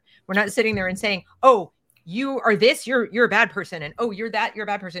the other. We're not sitting there and saying, oh, you are this, you're a bad person. And oh, you're that, you're a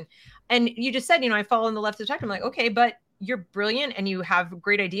bad person. And you just said, I fall on the left of the spectrum. I'm like, okay, but you're brilliant and you have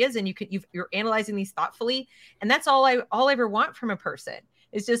great ideas and you're analyzing these thoughtfully. And that's all I ever want from a person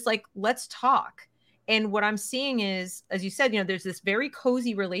is just like, let's talk. And what I'm seeing is, as you said, there's this very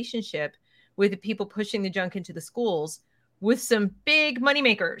cozy relationship with the people pushing the junk into the schools with some big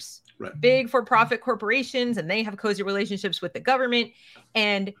moneymakers, right. Big for-profit corporations, and they have cozy relationships with the government.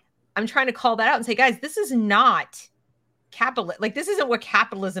 And I'm trying to call that out and say, guys, this is not capital. Like this isn't what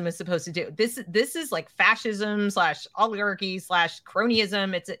capitalism is supposed to do. This is like fascism / oligarchy /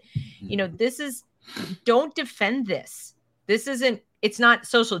 cronyism. This is, don't defend this. This isn't, it's not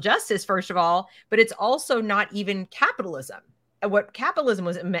social justice, first of all, but it's also not even capitalism. What capitalism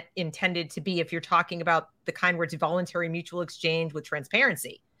was intended to be, if you're talking about the kind where it's voluntary mutual exchange with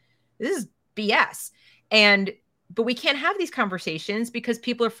transparency. This is BS. But we can't have these conversations because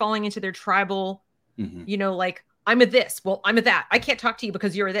people are falling into their tribal, like, I'm a this, well, I'm a that. I can't talk to you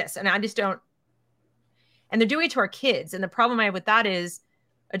because you're a this. And I just don't. And they're doing it to our kids. And the problem I have with that is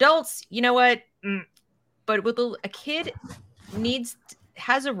adults, you know what? But with a kid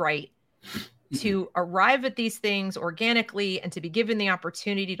has a right to arrive at these things organically and to be given the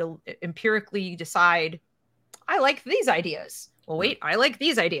opportunity to empirically decide, I like these ideas. Well, wait, I like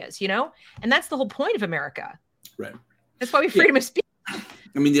these ideas, And that's the whole point of America. Right. That's why we have freedom of speech.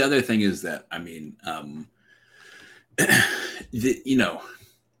 I mean, the other thing is that,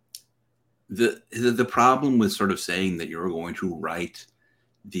 the problem with sort of saying that you're going to write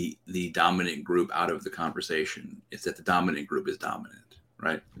the dominant group out of the conversation is that the dominant group is dominant,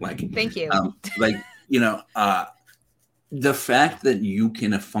 right? Thank you. The fact that you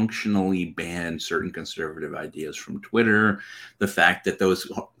can functionally ban certain conservative ideas from Twitter, the fact that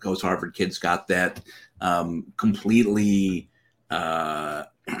those Harvard kids got that completely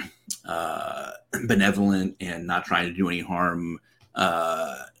benevolent and not trying to do any harm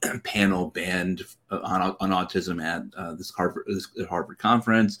panel banned on autism at this Harvard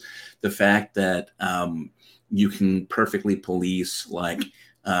conference, the fact that you can perfectly police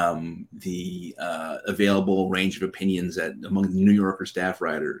the available range of opinions among the New Yorker staff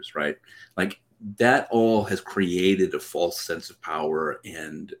writers, right? Like that all has created a false sense of power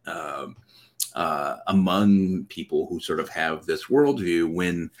and among people who sort of have this worldview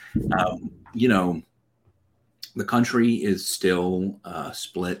when, the country is still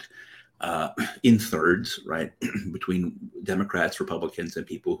split in thirds, right, between Democrats, Republicans, and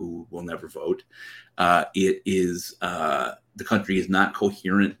people who will never vote. The country is not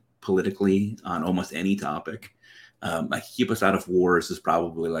coherent politically on almost any topic. Keep us out of wars is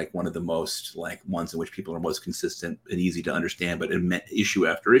probably one of the most ones in which people are most consistent and easy to understand, but issue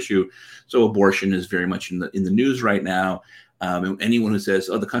after issue. So abortion is very much in the news right now. And anyone who says,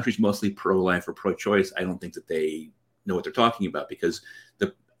 "Oh, the country's mostly pro-life or pro-choice," I don't think that they know what they're talking about, because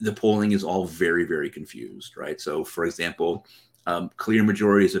the polling is all very, very confused, right? So, for example, clear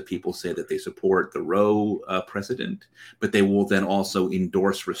majorities of people say that they support the Roe precedent, but they will then also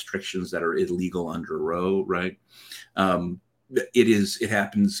endorse restrictions that are illegal under Roe, right? It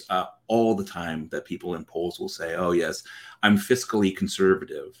happens all the time that people in polls will say, "Oh, yes, I'm fiscally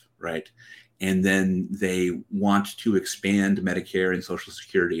conservative," right? And then they want to expand Medicare and Social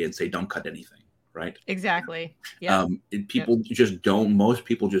Security and say, "Don't cut anything." Right. Exactly. Yeah. Most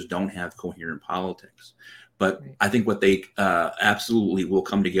people just don't have coherent politics. But right. I think what they absolutely will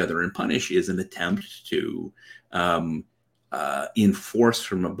come together and punish is an attempt to enforce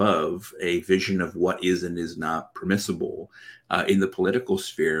from above a vision of what is and is not permissible in the political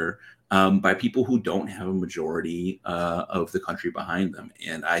sphere by people who don't have a majority of the country behind them.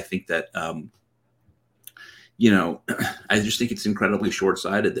 And I think that I just think it's incredibly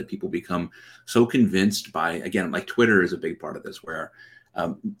short-sighted that people become so convinced by, again, Twitter is a big part of this, where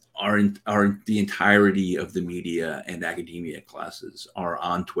the entirety of the media and academia classes are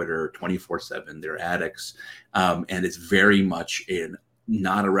on Twitter 24/7. They're addicts, and it's very much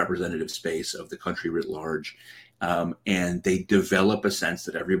not a representative space of the country writ large. And they develop a sense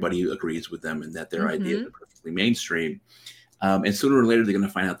that everybody agrees with them and that their ideas are perfectly mainstream. And sooner or later, they're going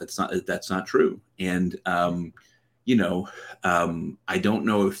to find out that's not true. And, I don't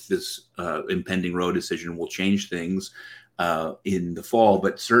know if this impending Roe decision will change things in the fall,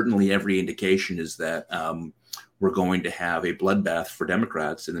 but certainly every indication is that we're going to have a bloodbath for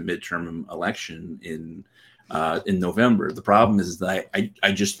Democrats in the midterm election in November. The problem is that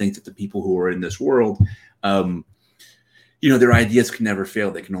I just think that the people who are in this world, their ideas can never fail.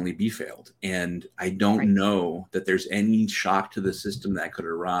 They can only be failed. And I don't know that there's any shock to the system that could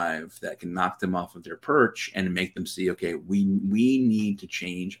arrive that can knock them off of their perch and make them see, okay, we need to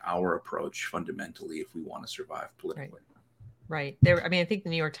change our approach fundamentally if we want to survive politically. Right. I think the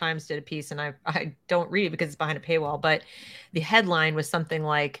New York Times did a piece, and I don't read it because it's behind a paywall, but the headline was something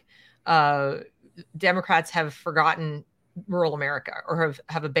like, Democrats have forgotten rural America, or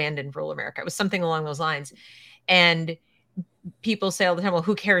have abandoned rural America. It was something along those lines. And people say all the time, "Well,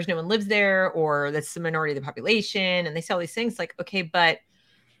 who cares? No one lives there," or "That's the minority of the population." And they say all these things okay, but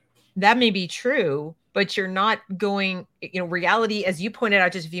that may be true, but you're not going, reality, as you pointed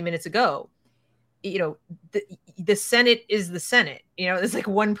out just a few minutes ago, the Senate is the Senate, it's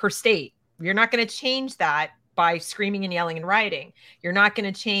one per state. You're not going to change that by screaming and yelling and rioting. You're not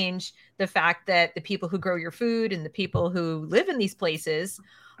going to change the fact that the people who grow your food and the people who live in these places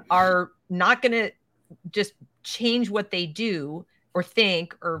are not going to just change what they do or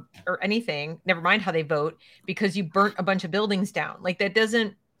think or anything, never mind how they vote, because you burnt a bunch of buildings down.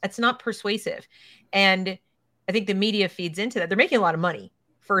 That's not persuasive. And I think the media feeds into that. They're making a lot of money,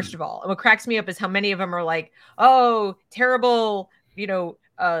 first of all. And what cracks me up is how many of them are "Oh, terrible,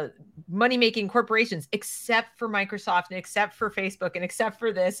 money-making corporations," except for Microsoft and except for Facebook and except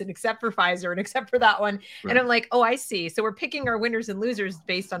for this and except for Pfizer and except for that one. Right. And I'm "Oh, I see. So we're picking our winners and losers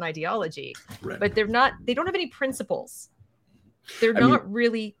based on ideology." Right. But they don't have any principles. They're not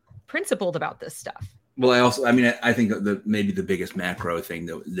really principled about this stuff. Well, I think that maybe the biggest macro thing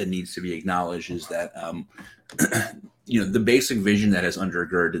that needs to be acknowledged is that, the basic vision that has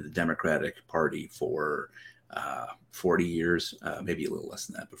undergirded the Democratic Party for 40 years, maybe a little less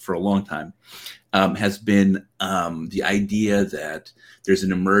than that, but for a long time, has been the idea that there's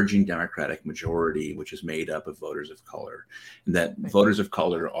an emerging Democratic majority, which is made up of voters of color, and that voters of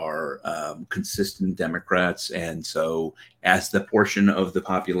color are consistent Democrats. And so as the portion of the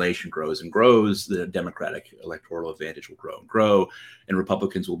population grows and grows, the Democratic electoral advantage will grow and grow, and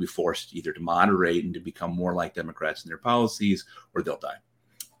Republicans will be forced either to moderate and to become more like Democrats in their policies, or they'll die.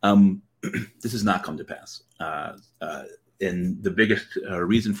 This has not come to pass. And the biggest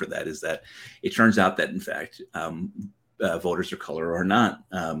reason for that is that it turns out that, in fact, voters of color are not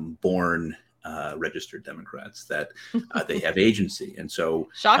born registered Democrats, that they have agency. And so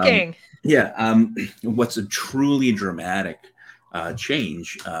shocking. What's a truly dramatic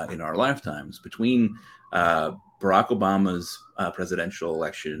change in our lifetimes between Barack Obama's presidential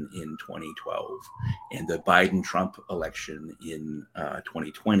election in 2012 and the Biden-Trump election in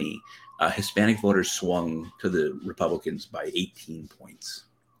 2020, Hispanic voters swung to the Republicans by 18 points.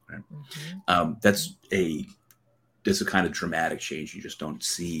 Right? Mm-hmm. That's a kind of dramatic change you just don't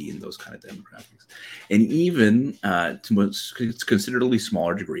see in those kind of demographics. And even to a considerably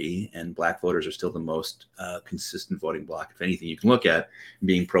smaller degree, and Black voters are still the most consistent voting bloc, if anything you can look at,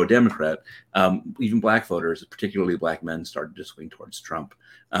 being pro-Democrat, even Black voters, particularly Black men, started to swing towards Trump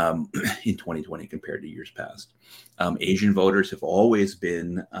in 2020 compared to years past. Asian voters have always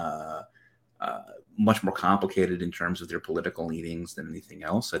been much more complicated in terms of their political leanings than anything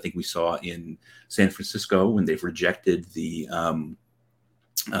else. I think we saw in San Francisco when they've rejected the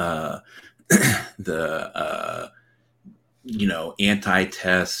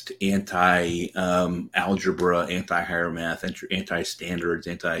anti-test, anti-algebra, anti-higher math, anti-standards,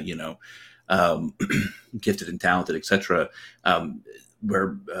 gifted and talented, etc.,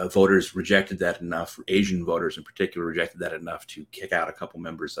 where voters rejected that enough, Asian voters in particular rejected that enough to kick out a couple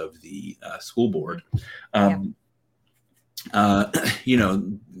members of the school board.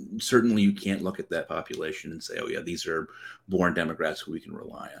 Certainly you can't look at that population and say, oh yeah, these are born Democrats who we can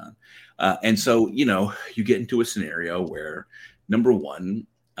rely on. And so, you get into a scenario where, number one,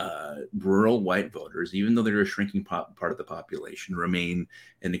 rural white voters, even though they're a shrinking part of the population, remain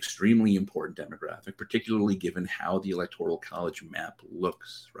an extremely important demographic, particularly given how the Electoral College map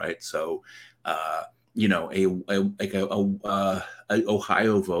looks, right? So, an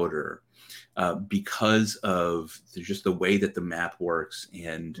Ohio voter, because of just the way that the map works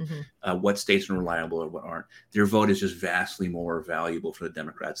and what states are reliable and what aren't, their vote is just vastly more valuable for the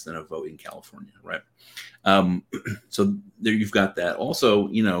Democrats than a vote in California, right? So there you've got that. Also,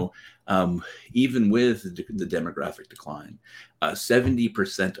 even with the demographic decline,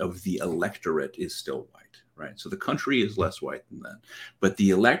 70% of the electorate is still white. Right. So the country is less white than that. But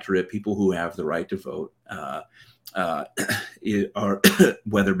the electorate, people who have the right to vote, are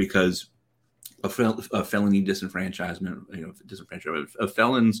whether because of felony disenfranchisement, of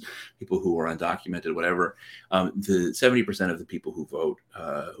felons, people who are undocumented, whatever, the 70% of the people who vote,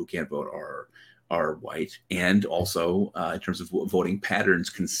 who can't vote, are white. And also, in terms of voting patterns,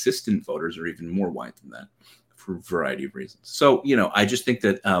 consistent voters are even more white than that, for a variety of reasons. So, I just think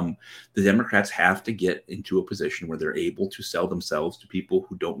that the Democrats have to get into a position where they're able to sell themselves to people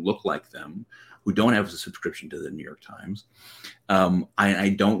who don't look like them, who don't have a subscription to the New York Times.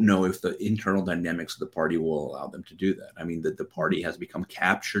 I don't know if the internal dynamics of the party will allow them to do that. I mean, the party has become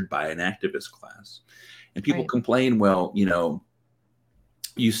captured by an activist class. And people complain, well,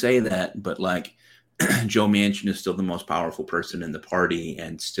 you say that, but like, Joe Manchin is still the most powerful person in the party,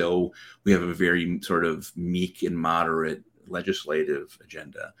 and still we have a very sort of meek and moderate legislative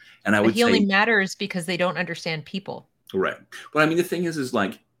agenda. And I would say only matters because they don't understand people. Right. But I mean, the thing is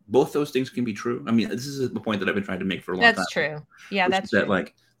like both those things can be true. I mean, this is the point that I've been trying to make for a long time. That's true. Yeah, that's true. That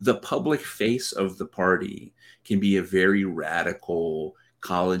like the public face of the party can be a very radical,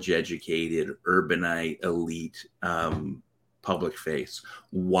 college-educated, urbanite, elite public face,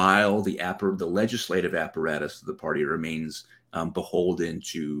 while the legislative apparatus of the party remains beholden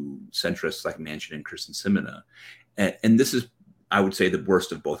to centrists like Manchin and Kristen Sinema. And this is, I would say, the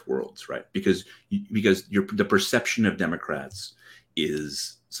worst of both worlds, right? Because the perception of Democrats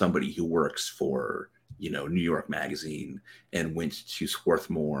is somebody who works for New York Magazine and went to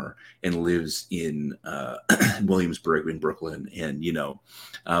Swarthmore and lives in Williamsburg in Brooklyn, and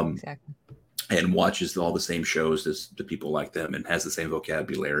exactly. And watches all the same shows as the people like them, and has the same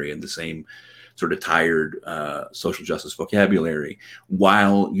vocabulary and the same sort of tired social justice vocabulary,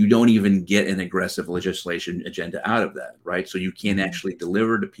 while you don't even get an aggressive legislation agenda out of that, right? So you can't actually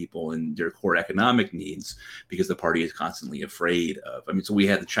deliver to people in their core economic needs because the party is constantly afraid of. I mean, so we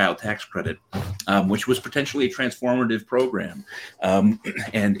had the child tax credit, which was potentially a transformative program,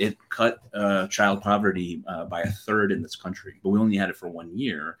 and it cut child poverty by a third in this country, but we only had it for 1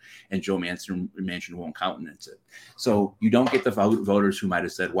 year, and Joe Manchin won't countenance it. So you don't get the voters who might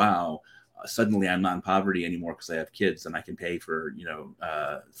have said, wow, suddenly I'm not in poverty anymore because I have kids and I can pay for,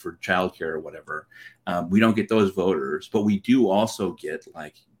 for childcare or whatever. We don't get those voters, but we do also get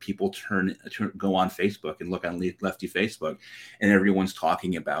like people go on Facebook and look on lefty Facebook, and everyone's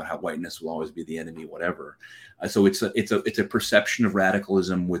talking about how whiteness will always be the enemy, whatever. So it's a perception of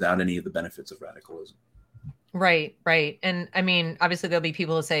radicalism without any of the benefits of radicalism. Right. And I mean, obviously there'll be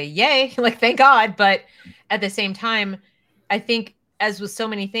people who say, yay, like, thank God. But at the same time, I think, as with so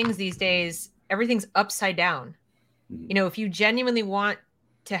many things these days, everything's upside down. If you genuinely want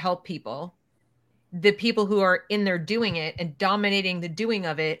to help people, the people who are in there doing it and dominating the doing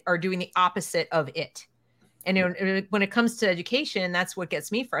of it are doing the opposite of it. And when it comes to education, that's what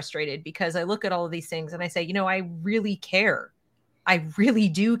gets me frustrated, because I look at all of these things and I say, I really care. I really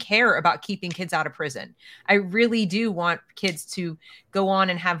do care about keeping kids out of prison. I really do want kids to go on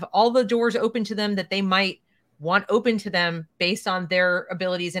and have all the doors open to them that they might want open to them based on their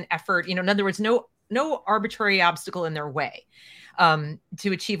abilities and effort. In other words, no arbitrary obstacle in their way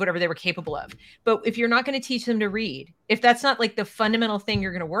to achieve whatever they were capable of. But if you're not going to teach them to read, if that's not like the fundamental thing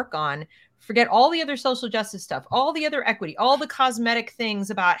you're going to work on, forget all the other social justice stuff, all the other equity, all the cosmetic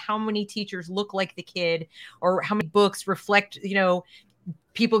things about how many teachers look like the kid or how many books reflect,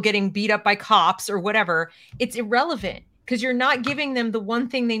 people getting beat up by cops or whatever. It's irrelevant because you're not giving them the one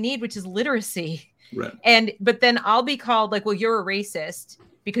thing they need, which is literacy. Right. But then I'll be called like, well, you're a racist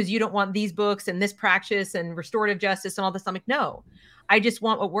because you don't want these books and this practice and restorative justice and all this. I'm like, no, I just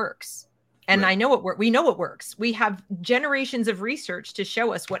want what works. And I know we know what works. We have generations of research to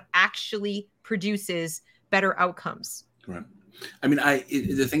show us what actually produces better outcomes. Right. I mean,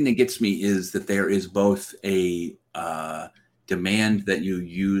 the thing that gets me is that there is both a demand that you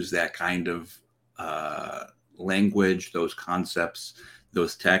use that kind of language, those concepts,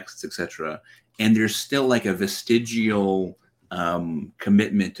 those texts, etc., and there's still like a vestigial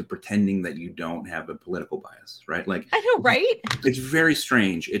commitment to pretending that you don't have a political bias, right? Like, I know, right? It's very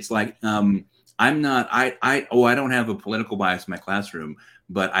strange. It's like, I don't have a political bias in my classroom,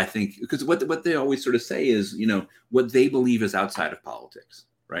 but I think, because what they always sort of say is, what they believe is outside of politics,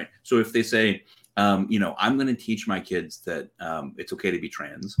 right? So if they say, I'm going to teach my kids that it's okay to be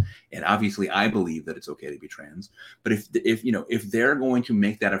trans, and obviously I believe that it's okay to be trans. But if they're going to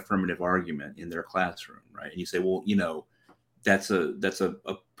make that affirmative argument in their classroom, right, and you say, well, that's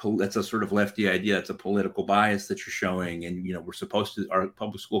a sort of lefty idea. It's a political bias that you're showing, and our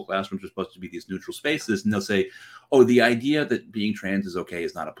public school classrooms are supposed to be these neutral spaces, and they'll say, oh, the idea that being trans is okay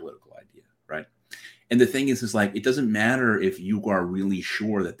is not a political idea, right? And the thing is like, it doesn't matter if you are really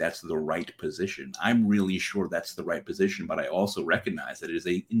sure that that's the right position. I'm really sure that's the right position, but I also recognize that it is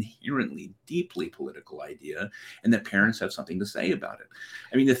a inherently deeply political idea and that parents have something to say about it.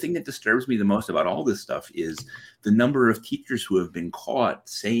 I mean, the thing that disturbs me the most about all this stuff is the number of teachers who have been caught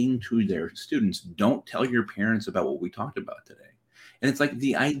saying to their students, don't tell your parents about what we talked about today. And it's like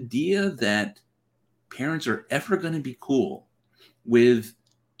the idea that parents are ever going to be cool with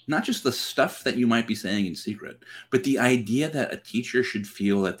not just the stuff that you might be saying in secret, but the idea that a teacher should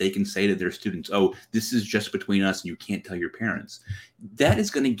feel that they can say to their students, oh, this is just between us and you can't tell your parents. That is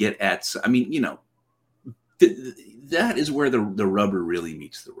going to get at, I mean, that is where the rubber really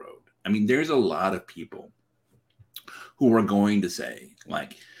meets the road. I mean, there's a lot of people who are going to say,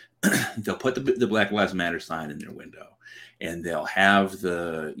 like, they'll put the Black Lives Matter sign in their window, and they'll have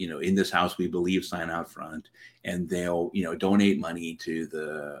the, in this house we believe sign out front, and they'll, donate money to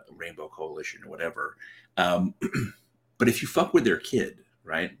the Rainbow Coalition or whatever. But if you fuck with their kid,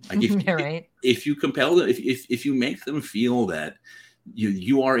 right? Like if you compel them, if you make them feel that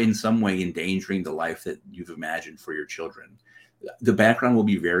you are in some way endangering the life that you've imagined for your children, the background will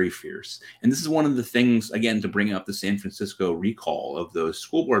be very fierce. And this is one of the things, again, to bring up the San Francisco recall of those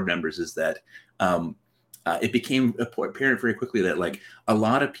school board members, is that it became apparent very quickly that like a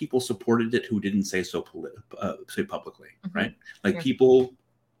lot of people supported it who didn't say so say publicly, right? Like people,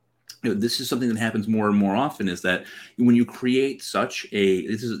 this is something that happens more and more often, is that when you create this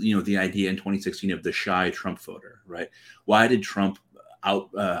is, the idea in 2016 of the shy Trump voter, right? Why did Trump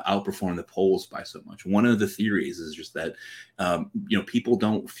outperform the polls by so much. One of the theories is just that people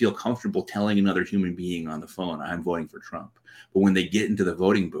don't feel comfortable telling another human being on the phone, I'm voting for Trump. But when they get into the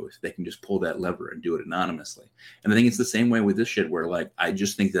voting booth, they can just pull that lever and do it anonymously. And I think it's the same way with this shit, where like I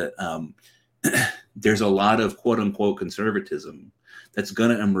just think that there's a lot of quote unquote conservatism that's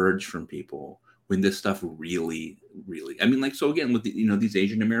going to emerge from people when this stuff really, I mean, like, so again, with these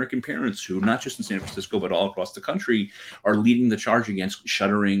Asian American parents who, not just in San Francisco, but all across the country, are leading the charge against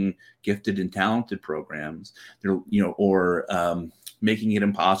shuttering gifted and talented programs, or making it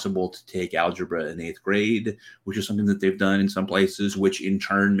impossible to take algebra in 8th grade, which is something that they've done in some places, which in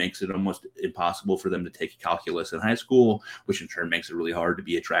turn makes it almost impossible for them to take calculus in high school, which in turn makes it really hard to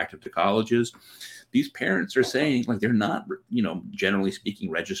be attractive to colleges. These parents are saying, like, they're not, generally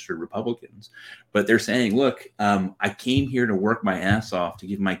speaking, registered Republicans, but they're saying, look, I came here to work my ass off to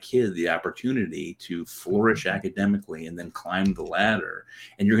give my kid the opportunity to flourish academically and then climb the ladder.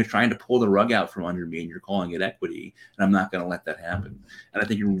 And you're trying to pull the rug out from under me and you're calling it equity. And I'm not going to let that happen. And I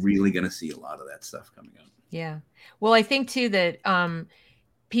think you're really going to see a lot of that stuff coming up. Yeah. Well, I think too that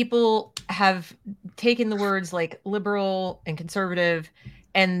people have taken the words like liberal and conservative,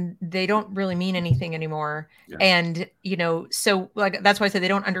 and they don't really mean anything anymore. Yeah. And, so like, that's why I said they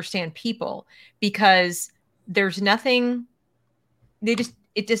don't understand people, because there's nothing,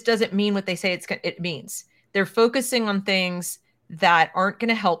 it just doesn't mean what they say it means. They're focusing on things that aren't going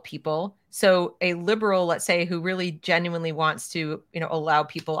to help people. So a liberal, let's say, who really genuinely wants to, allow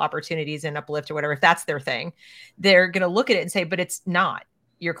people opportunities and uplift or whatever, if that's their thing, they're going to look at it and say, but it's not.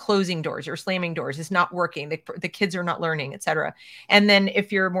 You're closing doors, you're slamming doors, it's not working. The kids are not learning, et cetera. And then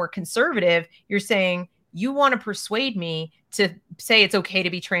if you're more conservative, you're saying, you want to persuade me to say it's okay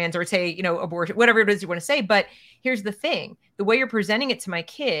to be trans, or say, abortion, whatever it is you want to say. But here's the thing, the way you're presenting it to my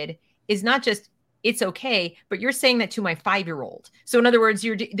kid is not just it's okay, but you're saying that to my 5-year-old. So in other words,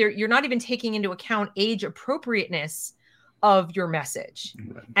 you're not even taking into account age appropriateness of your message.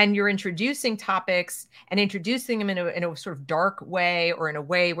 Right. And you're introducing topics and introducing them in a sort of dark way, or in a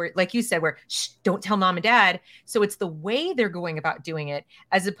way where, like you said, where don't tell mom and dad. So it's the way they're going about doing it,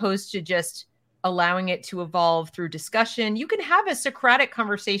 as opposed to just allowing it to evolve through discussion. You can have a Socratic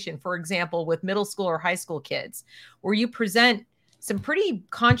conversation, for example, with middle school or high school kids, where you present some pretty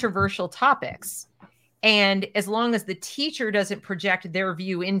controversial topics. And as long as the teacher doesn't project their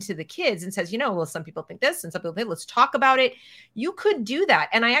view into the kids and says, well, some people think this and some people think, let's talk about it. You could do that.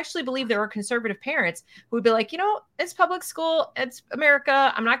 And I actually believe there are conservative parents who would be like, it's public school, it's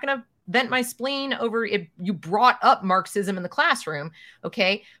America. I'm not going to vent my spleen over if you brought up Marxism in the classroom.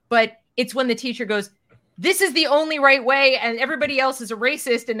 Okay. But it's when the teacher goes, this is the only right way, and everybody else is a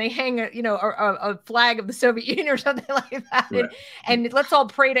racist, and they hang a flag of the Soviet Union or something like that. Right. And let's all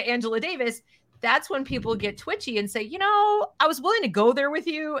pray to Angela Davis. That's when people get twitchy and say, I was willing to go there with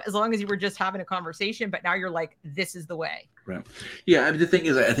you as long as you were just having a conversation, but now you're like, this is the way. Right. Yeah. I mean, the thing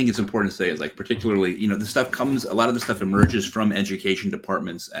is, I think it's important to say is, like, particularly, a lot of the stuff emerges from education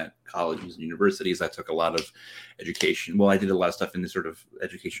departments at colleges and universities. I took a lot of education. Well, I did a lot of stuff in the sort of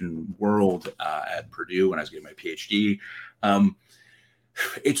education world at Purdue when I was getting my PhD.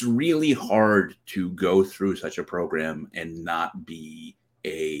 It's really hard to go through such a program and not be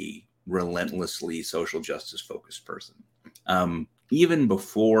a relentlessly social justice focused person. Even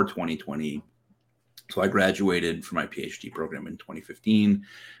before 2020, so I graduated from my PhD program in 2015.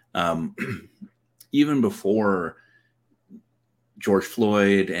 Even before George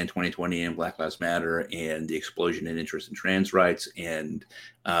Floyd and 2020 and Black Lives Matter and the explosion in interest in trans rights and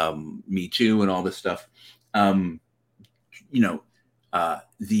Me Too and all this stuff,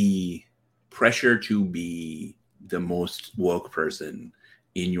 the pressure to be the most woke person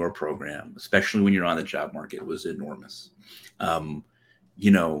in your program, especially when you're on the job market, was enormous.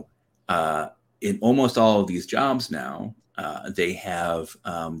 In almost all of these jobs now, they have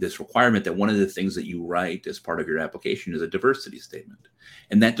this requirement that one of the things that you write as part of your application is a diversity statement.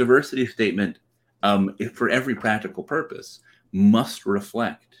 And that diversity statement, for every practical purpose, must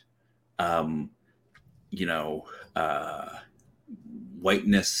reflect,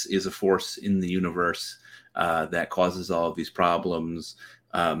 whiteness is a force in the universe that causes all of these problems.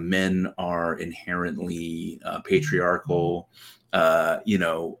 Men are inherently patriarchal.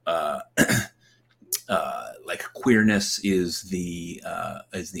 Like queerness is the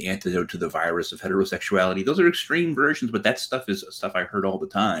antidote to the virus of heterosexuality. Those are extreme versions, but that stuff is stuff I heard all the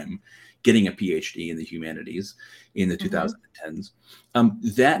time. Getting a PhD in the humanities in the 2010s,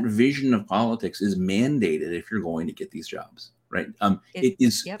 that vision of politics is mandated if you're going to get these jobs. Right. It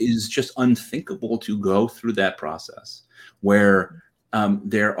is just unthinkable to go through that process where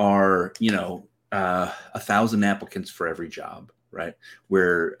there are, 1,000 applicants for every job. right?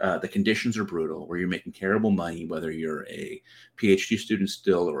 Where the conditions are brutal, where you're making terrible money, whether you're a PhD student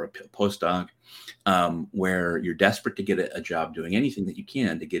still or a postdoc, where you're desperate to get a job doing anything that you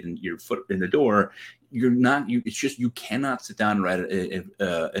can to get your foot in the door. It's just, you cannot sit down and write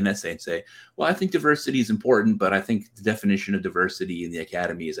an essay and say, well, I think diversity is important, but I think the definition of diversity in the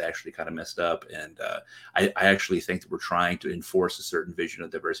academy is actually kind of messed up. And I actually think that we're trying to enforce a certain vision of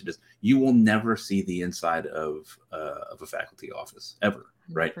diversity. You will never see the inside of a faculty office ever,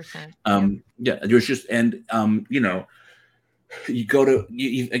 right? Yeah, there's just, and you go to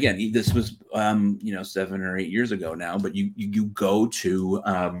again, this was 7 or 8 years ago now, but you go to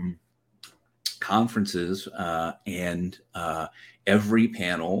conferences and every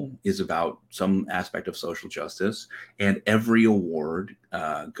panel is about some aspect of social justice, and every award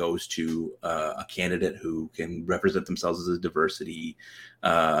goes to a candidate who can represent themselves as a diversity,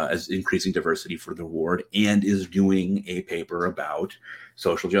 as increasing diversity for the award, and is doing a paper about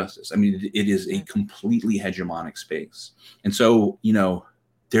social justice. I mean, it is a completely hegemonic space. And so,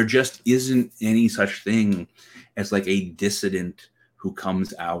 there just isn't any such thing as like a dissident who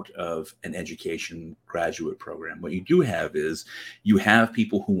comes out of an education graduate program. What you do have is you have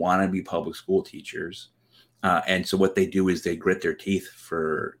people who want to be public school teachers. And so what they do is they grit their teeth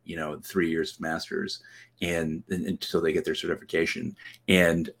for, 3 years of masters and until they get their certification.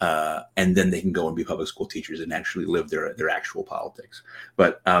 And then they can go and be public school teachers and actually live their actual politics.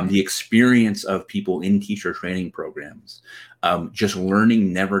 But the experience of people in teacher training programs, just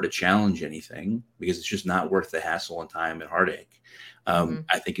learning never to challenge anything because it's just not worth the hassle and time and heartache,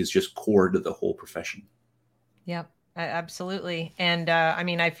 I think is just core to the whole profession. Yep, absolutely. And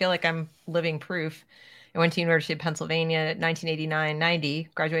I feel like I'm living proof. I went to University of Pennsylvania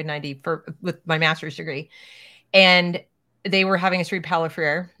 1989-90, graduated 90 with my master's degree. And they were having us read Paulo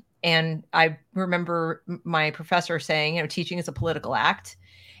Freire. And I remember my professor saying, teaching is a political act,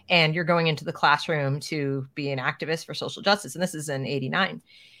 and you're going into the classroom to be an activist for social justice. And this is in 89.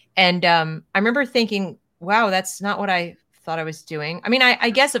 And I remember thinking, wow, that's not what I thought I was doing. I mean, I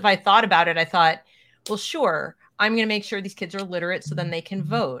guess if I thought about it, I thought, well, sure, I'm going to make sure these kids are literate so then they can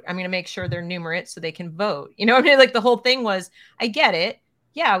vote. I'm going to make sure they're numerate so they can vote. Like the whole thing was, I get it.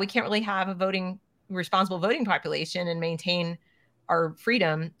 Yeah, we can't really have a responsible voting population and maintain our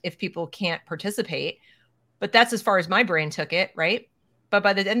freedom if people can't participate. But that's as far as my brain took it, right? But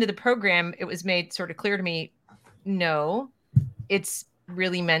by the end of the program, it was made sort of clear to me, no, it's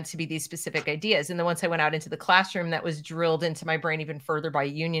really meant to be these specific ideas. And then once I went out into the classroom, that was drilled into my brain even further by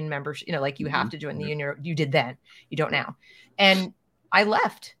union members, like you have to join the union. You did then, you don't now. And I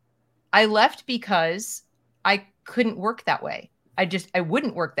left because I couldn't work that way. I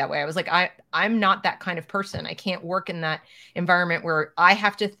wouldn't work that way. I was like, I'm not that kind of person. I can't work in that environment where I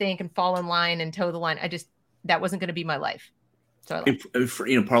have to think and fall in line and toe the line. That wasn't going to be my life. So I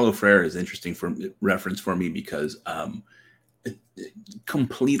left. Paulo Freire is interesting for reference for me because,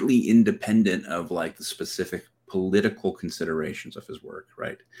 completely independent of like the specific political considerations of his work,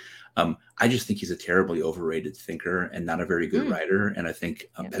 right? I just think he's a terribly overrated thinker and not a very good writer. And I think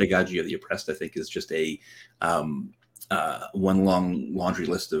Pedagogy of the Oppressed, I think, is just a one long laundry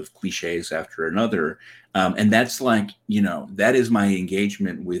list of cliches after another. And that's like, that is my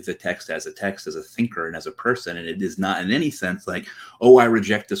engagement with the text as a thinker and as a person. And it is not in any sense like, oh, I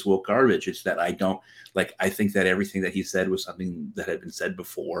reject this woke garbage. It's that I don't like, I think that everything that he said was something that had been said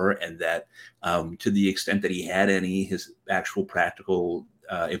before. And that to the extent that he had any, his actual practical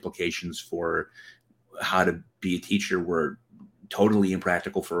implications for how to be a teacher were totally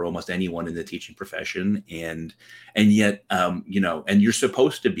impractical for almost anyone in the teaching profession. And yet, and you're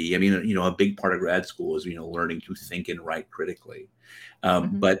supposed to be, a big part of grad school is, learning to think and write critically.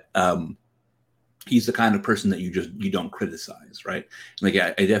 But he's the kind of person that you don't criticize, right? Like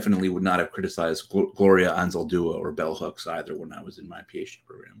I definitely would not have criticized Gloria Anzaldúa or Bell Hooks either when I was in my PhD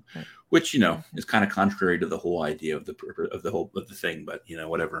program, which, is kind of contrary to the whole idea of the thing, but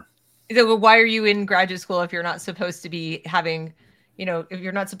whatever. So why are you in graduate school if you're not supposed to be having, if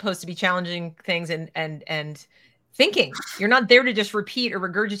you're not supposed to be challenging things and thinking? You're not there to just repeat or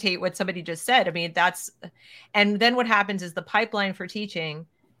regurgitate what somebody just said. And then what happens is the pipeline for teaching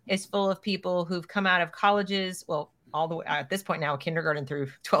is full of people who've come out of colleges, well, all the way at this point now, kindergarten through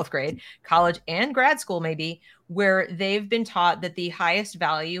 12th grade, college and grad school maybe, where they've been taught that the highest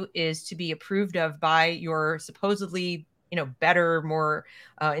value is to be approved of by your supposedly better, more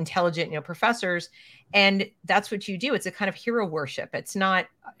intelligent, professors. And that's what you do. It's a kind of hero worship. It's not,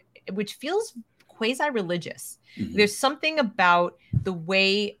 which feels quasi-religious. There's something about the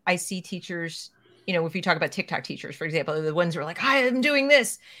way I see teachers, if you talk about TikTok teachers, for example, the ones who are like, I am doing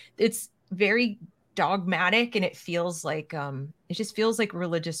this. It's very dogmatic and it feels like It just feels like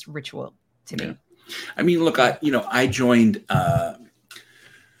religious ritual to Yeah. me. I mean, look, I joined the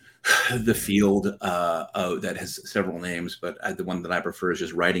field that has several names, but the one that I prefer is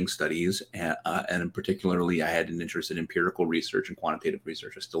just writing studies. And particularly, I had an interest in empirical research and quantitative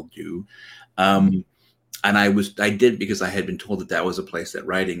research. I still do. And I did because I had been told that that was a place that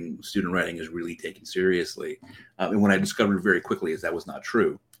student writing is really taken seriously. And what I discovered very quickly is that was not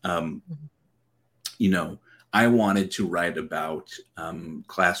true. You know, I wanted to write about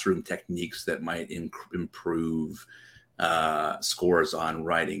classroom techniques that might improve scores on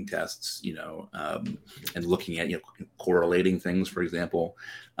writing tests, and looking at, correlating things, for example.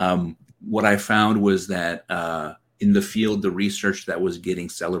 What I found was that in the field, the research that was getting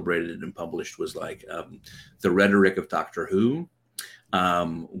celebrated and published was like the rhetoric of Doctor Who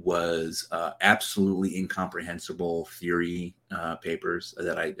was absolutely incomprehensible theory papers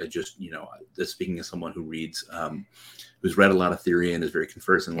that I just, speaking as someone who reads, who's read a lot of theory and is very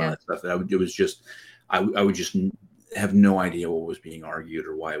conversant in a lot of stuff, I would just have no idea what was being argued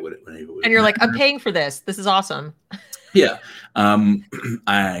or why it would. And you're like, I'm paying for this. This is awesome. Yeah.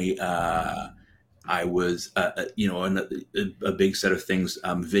 I was, a big set of things.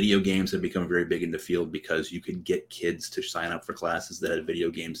 Video games have become very big in the field because you could get kids to sign up for classes that had video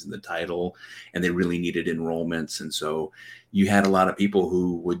games in the title, and they really needed enrollments. And so you had a lot of people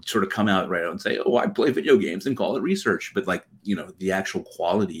who would sort of come out right out and say, "Oh, I play video games," and call it research. But the actual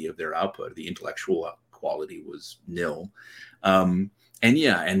quality of their output, the intellectual quality, was nil. And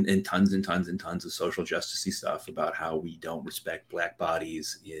tons and tons and tons of social justice-y stuff about how we don't respect Black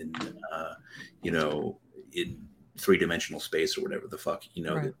bodies in three-dimensional space or whatever the fuck,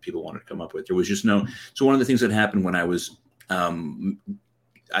 right, that people wanted to come up with. There was just no. So one of the things that happened when I was, I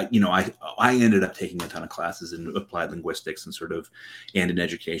ended up taking a ton of classes in applied linguistics and in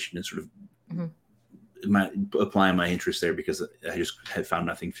education, and sort of applying my interest there because I just had found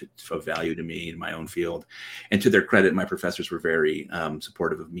nothing of value to me in my own field. And to their credit, my professors were very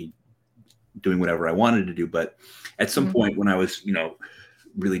supportive of me doing whatever I wanted to do. But at some point when I was,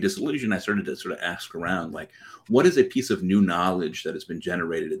 really disillusioned, I started to sort of ask around, like, what is a piece of new knowledge that has been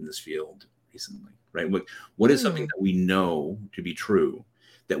generated in this field recently, right? What is something that we know to be true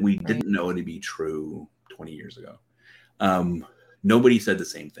that we didn't know to be true 20 years ago? Nobody said the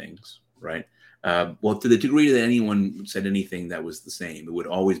same things, right? Well, to the degree that anyone said anything that was the same, it would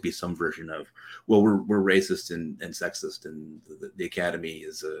always be some version of, well, we're racist and sexist, and the academy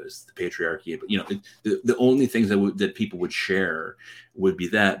is the patriarchy. But the only things that people would share would be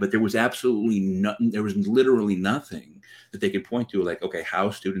that. But there was absolutely nothing. There was literally nothing that they could point to, like, okay, how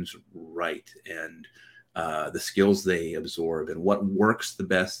students write and the skills they absorb and what works the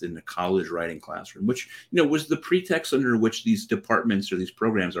best in the college writing classroom, which, was the pretext under which these departments or these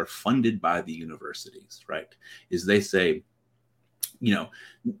programs are funded by the universities, right? Is they say,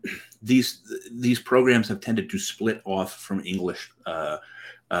 these programs have tended to split off from English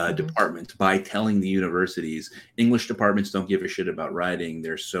departments by telling the universities, English departments don't give a shit about writing.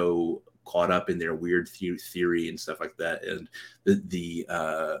 They're so caught up in their weird theory and stuff like that, and the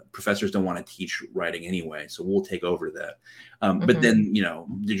professors don't want to teach writing anyway, so we'll take over that. But then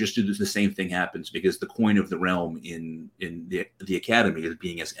they just do the same thing happens because the coin of the realm in the academy is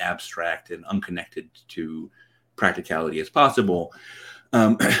being as abstract and unconnected to practicality as possible,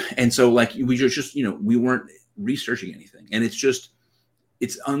 and so we just we weren't researching anything, and it's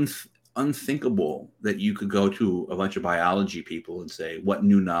unthinkable that you could go to a bunch of biology people and say, what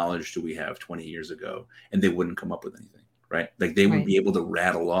new knowledge do we have 20 years ago? And they wouldn't come up with anything, right? Like they would be able to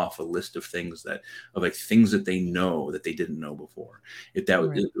rattle off a list of things that they know that they didn't know before. It's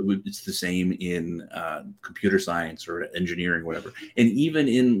the same in computer science or engineering, whatever. And even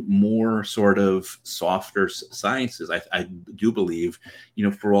in more sort of softer sciences, I do believe,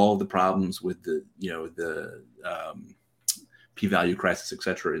 for all the problems with the p-value crisis, et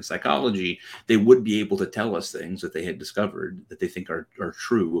cetera, in psychology, they would be able to tell us things that they had discovered that they think are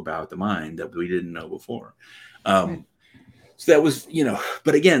true about the mind that we didn't know before. So that was,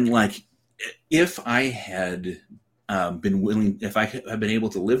 but again, like, if I had been willing, if I had been able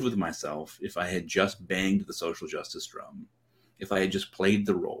to live with myself, if I had just banged the social justice drum, if I had just played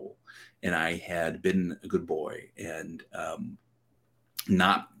the role and I had been a good boy and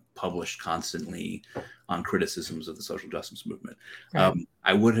not published constantly on criticisms of the social justice movement,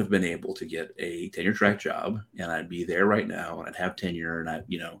 I would have been able to get a tenure track job, and I'd be there right now, and I'd have tenure, and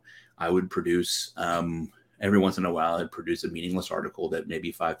I would produce every once in a while, I'd produce a meaningless article that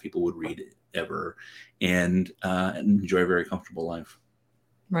maybe 5 people would read ever, and enjoy a very comfortable life.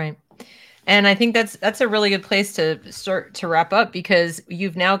 Right. And I think that's a really good place to start to wrap up, because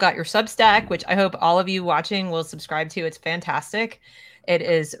you've now got your Substack, which I hope all of you watching will subscribe to. It's fantastic. It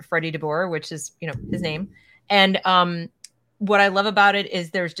is Freddie DeBoer, which is, his name. And what I love about it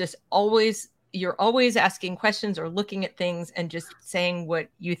is there's just always, you're always asking questions or looking at things and just saying what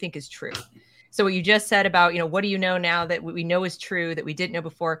you think is true. So what you just said about, what do you know now that we know is true that we didn't know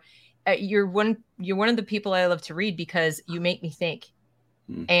before? You're one of the people I love to read because you make me think.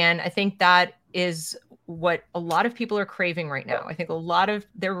 And I think that is what a lot of people are craving right now. I think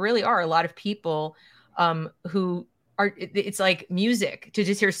there really are a lot of people who are, it's like music to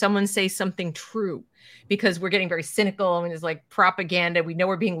just hear someone say something true, because we're getting very cynical. I mean, it's like propaganda. We know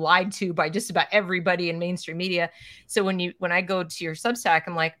we're being lied to by just about everybody in mainstream media. So when I go to your Substack,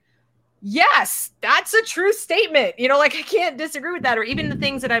 I'm like, yes, that's a true statement. Like I can't disagree with that. Or even the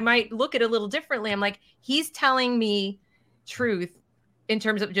things that I might look at a little differently, I'm like, he's telling me truth in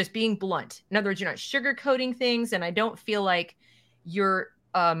terms of just being blunt. In other words, you're not sugarcoating things, and I don't feel like you're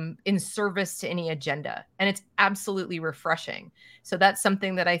in service to any agenda. And it's absolutely refreshing. So that's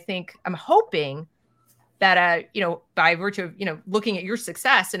something that I think I'm hoping that, by virtue of, looking at your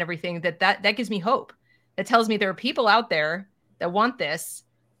success and everything, that gives me hope. That tells me there are people out there that want this,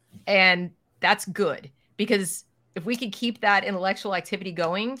 and that's good, because if we can keep that intellectual activity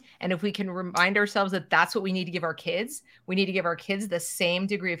going, and if we can remind ourselves that that's what we need to give our kids, we need to give our kids the same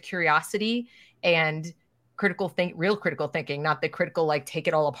degree of curiosity and real critical thinking, not the critical, like take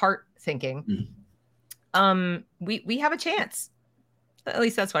it all apart thinking. We have a chance. At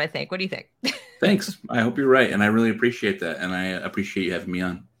least that's what I think. What do you think? Thanks. I hope you're right. And I really appreciate that. And I appreciate you having me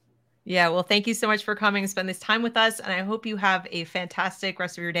on. Yeah, well, thank you so much for coming and spend this time with us. And I hope you have a fantastic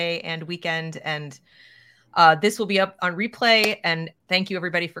rest of your day and weekend. And this will be up on replay. And thank you,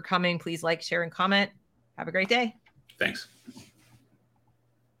 everybody, for coming. Please like, share, and comment. Have a great day. Thanks.